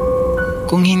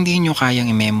 Kung hindi nyo kayang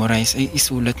i-memorize ay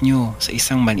isulat nyo sa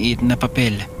isang maliit na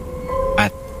papel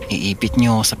at iipit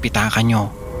nyo sa pitaka nyo.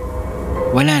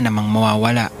 Wala namang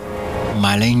mawawala.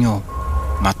 Malay nyo,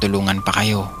 matulungan pa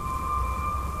kayo.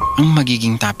 Ang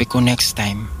magiging topic ko next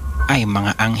time ay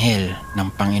mga anghel ng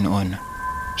Panginoon.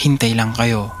 Hintay lang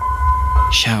kayo.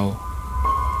 Ciao.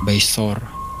 By Sor.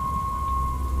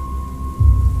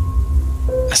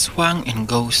 Aswang and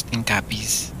Ghost in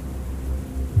Capiz.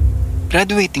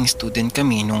 Graduating student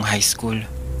kami nung high school.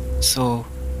 So,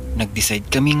 nag-decide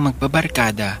kaming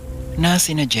magbabarkada na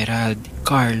sina Gerald,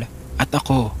 Carl at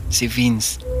ako, si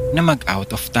Vince, na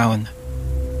mag-out of town.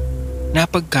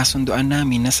 Napagkasunduan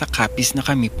namin na sa Capiz na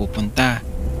kami pupunta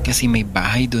kasi may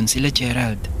bahay doon sila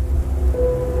Gerald.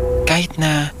 Kahit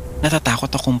na natatakot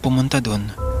akong pumunta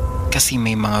doon kasi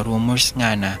may mga rumors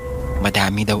nga na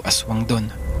madami daw aswang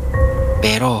doon.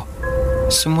 Pero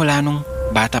simula nung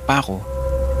bata pa ako,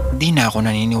 di na ako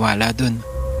naniniwala dun.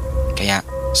 Kaya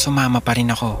sumama pa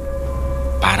rin ako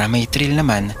para may thrill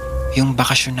naman yung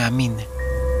bakasyon namin.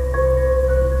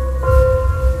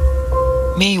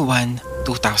 May 1,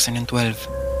 2012.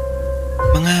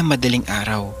 Mga madaling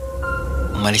araw.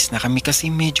 Umalis na kami kasi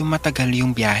medyo matagal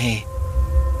yung biyahe.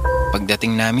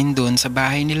 Pagdating namin doon sa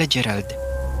bahay nila Gerald,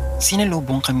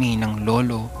 sinalubong kami ng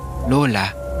lolo,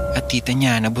 lola at tita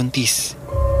niya na buntis.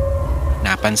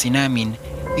 Napansin namin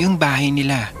yung bahay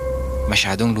nila,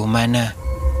 masyadong luma na.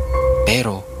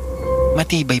 Pero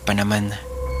matibay pa naman.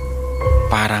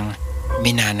 Parang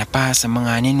minana pa sa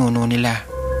mga ninuno nila.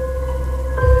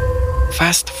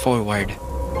 Fast forward.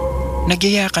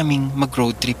 Nagyaya kaming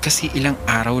mag-road trip kasi ilang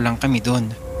araw lang kami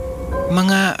doon.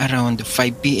 Mga around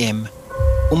 5 p.m,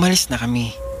 umalis na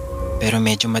kami. Pero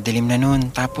medyo madilim na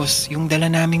noon, tapos yung dala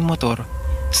naming motor,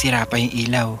 sira pa yung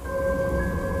ilaw.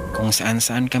 Kung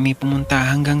saan-saan kami pumunta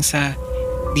hanggang sa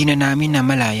di na namin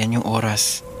namalayan yung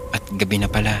oras at gabi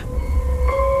na pala.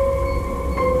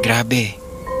 Grabe,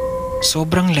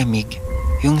 sobrang lamig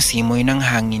yung simoy ng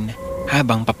hangin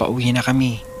habang papauwi na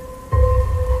kami.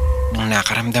 Nang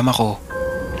nakaramdam ako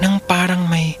nang parang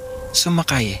may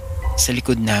sumakay sa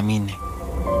likod namin.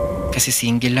 Kasi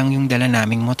single lang yung dala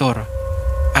naming motor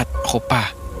at ako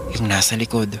pa yung nasa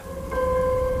likod.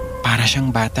 Para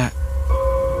siyang bata.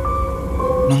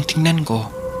 Nung tingnan ko,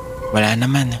 wala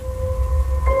naman.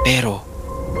 Pero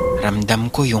ramdam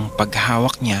ko yung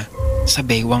paghawak niya sa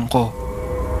baywang ko.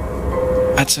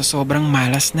 At sa sobrang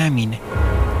malas namin,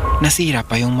 nasira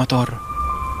pa yung motor.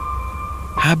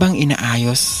 Habang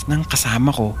inaayos ng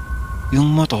kasama ko yung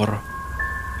motor,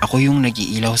 ako yung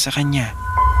nag-iilaw sa kanya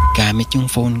gamit yung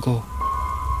phone ko.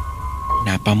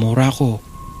 Napamura ko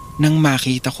nang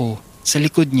makita ko sa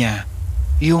likod niya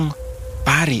yung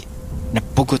pari na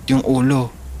pugot yung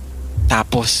ulo.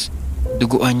 Tapos,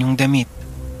 duguan yung damit.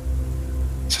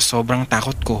 Sa sobrang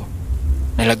takot ko,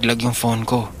 nalaglag yung phone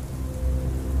ko.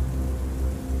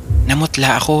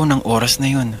 Namutla ako ng oras na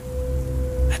yun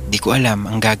at di ko alam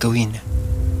ang gagawin.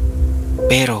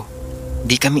 Pero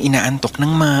di kami inaantok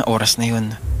ng mga oras na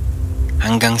yun.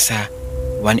 Hanggang sa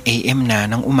 1 AM na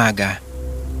ng umaga,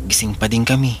 gising pa din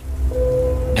kami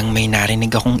nang may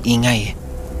narinig akong ingay.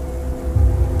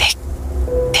 Tek,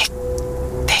 tek,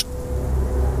 tek.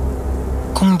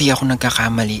 Kung di ako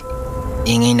nagkakamali,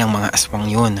 ingay ng mga aswang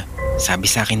yun, sabi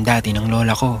sa akin dati ng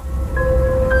lola ko.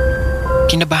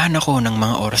 Kinabahan ako ng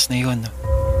mga oras na yun.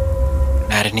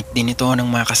 Narinig din ito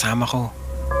ng mga kasama ko.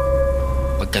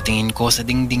 Pagkatingin ko sa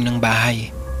dingding ng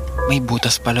bahay, may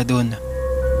butas pala dun.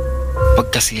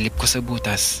 Pagkasilip ko sa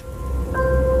butas,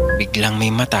 biglang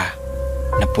may mata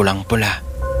na pulang-pula.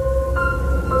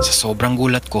 Sa sobrang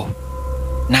gulat ko,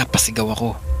 napasigaw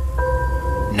ako.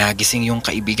 Nagising yung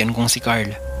kaibigan kong si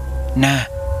Carl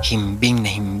na himbing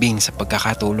sa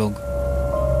pagkakatulog.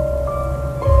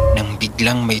 Nang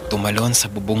biglang may tumalon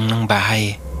sa bubong ng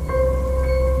bahay.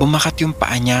 Bumakat yung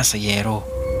paa niya sa yero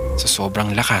sa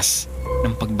sobrang lakas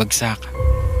ng pagbagsak.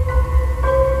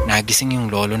 Nagising yung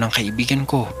lolo ng kaibigan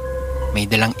ko, may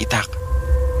dalang itak.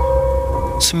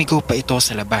 Sumigaw pa ito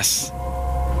sa labas.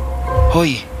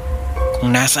 Hoy,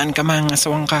 kung nasaan ka mang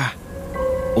aswang ka,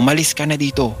 umalis ka na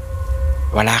dito.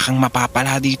 Wala kang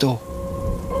mapapala dito.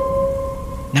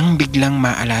 Nang biglang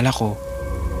maalala ko,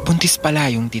 buntis pala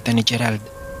yung tita ni Gerald.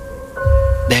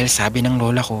 Dahil sabi ng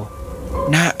lola ko,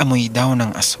 naamoy daw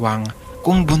ng aswang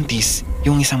kung buntis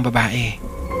yung isang babae.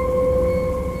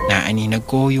 Naaninag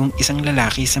ko yung isang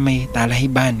lalaki sa may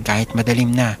talahiban kahit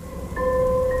madalim na.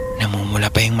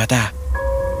 Namumula pa yung mata.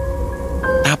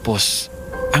 Tapos,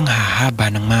 ang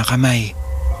hahaba ng mga kamay.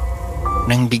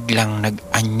 Nang biglang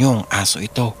nag-anyong aso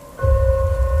ito.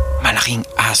 Malaking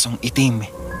asong itim.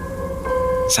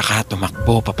 Saka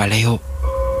tumakbo papalayo.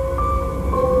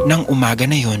 Nang umaga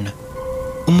na yun,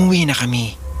 umuwi na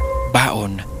kami.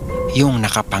 Baon yung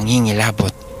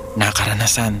nakapangingilabot na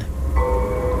karanasan.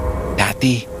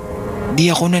 Dati, di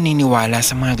ako naniniwala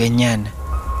sa mga ganyan.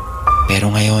 Pero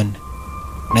ngayon,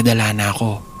 nadala na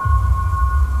ako.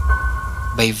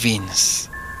 By Vince.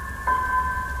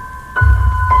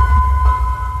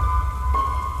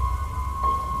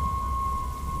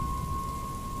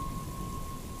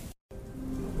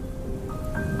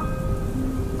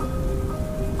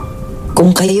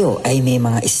 Kung kayo ay may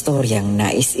mga istoryang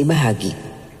nais ibahagi,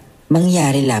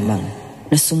 mangyari lamang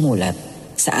na sumulat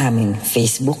sa aming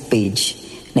Facebook page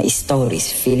na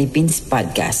Stories Philippines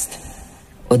Podcast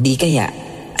o di kaya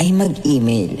ay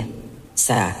mag-email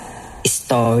sa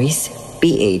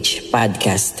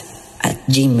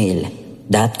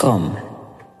storiesphpodcast@gmail.com.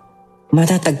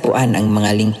 Matatagpuan ang mga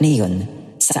link na iyon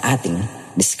sa ating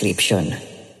description.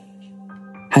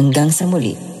 Hanggang sa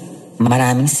muli,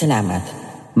 maraming salamat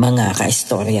mga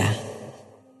kaistorya.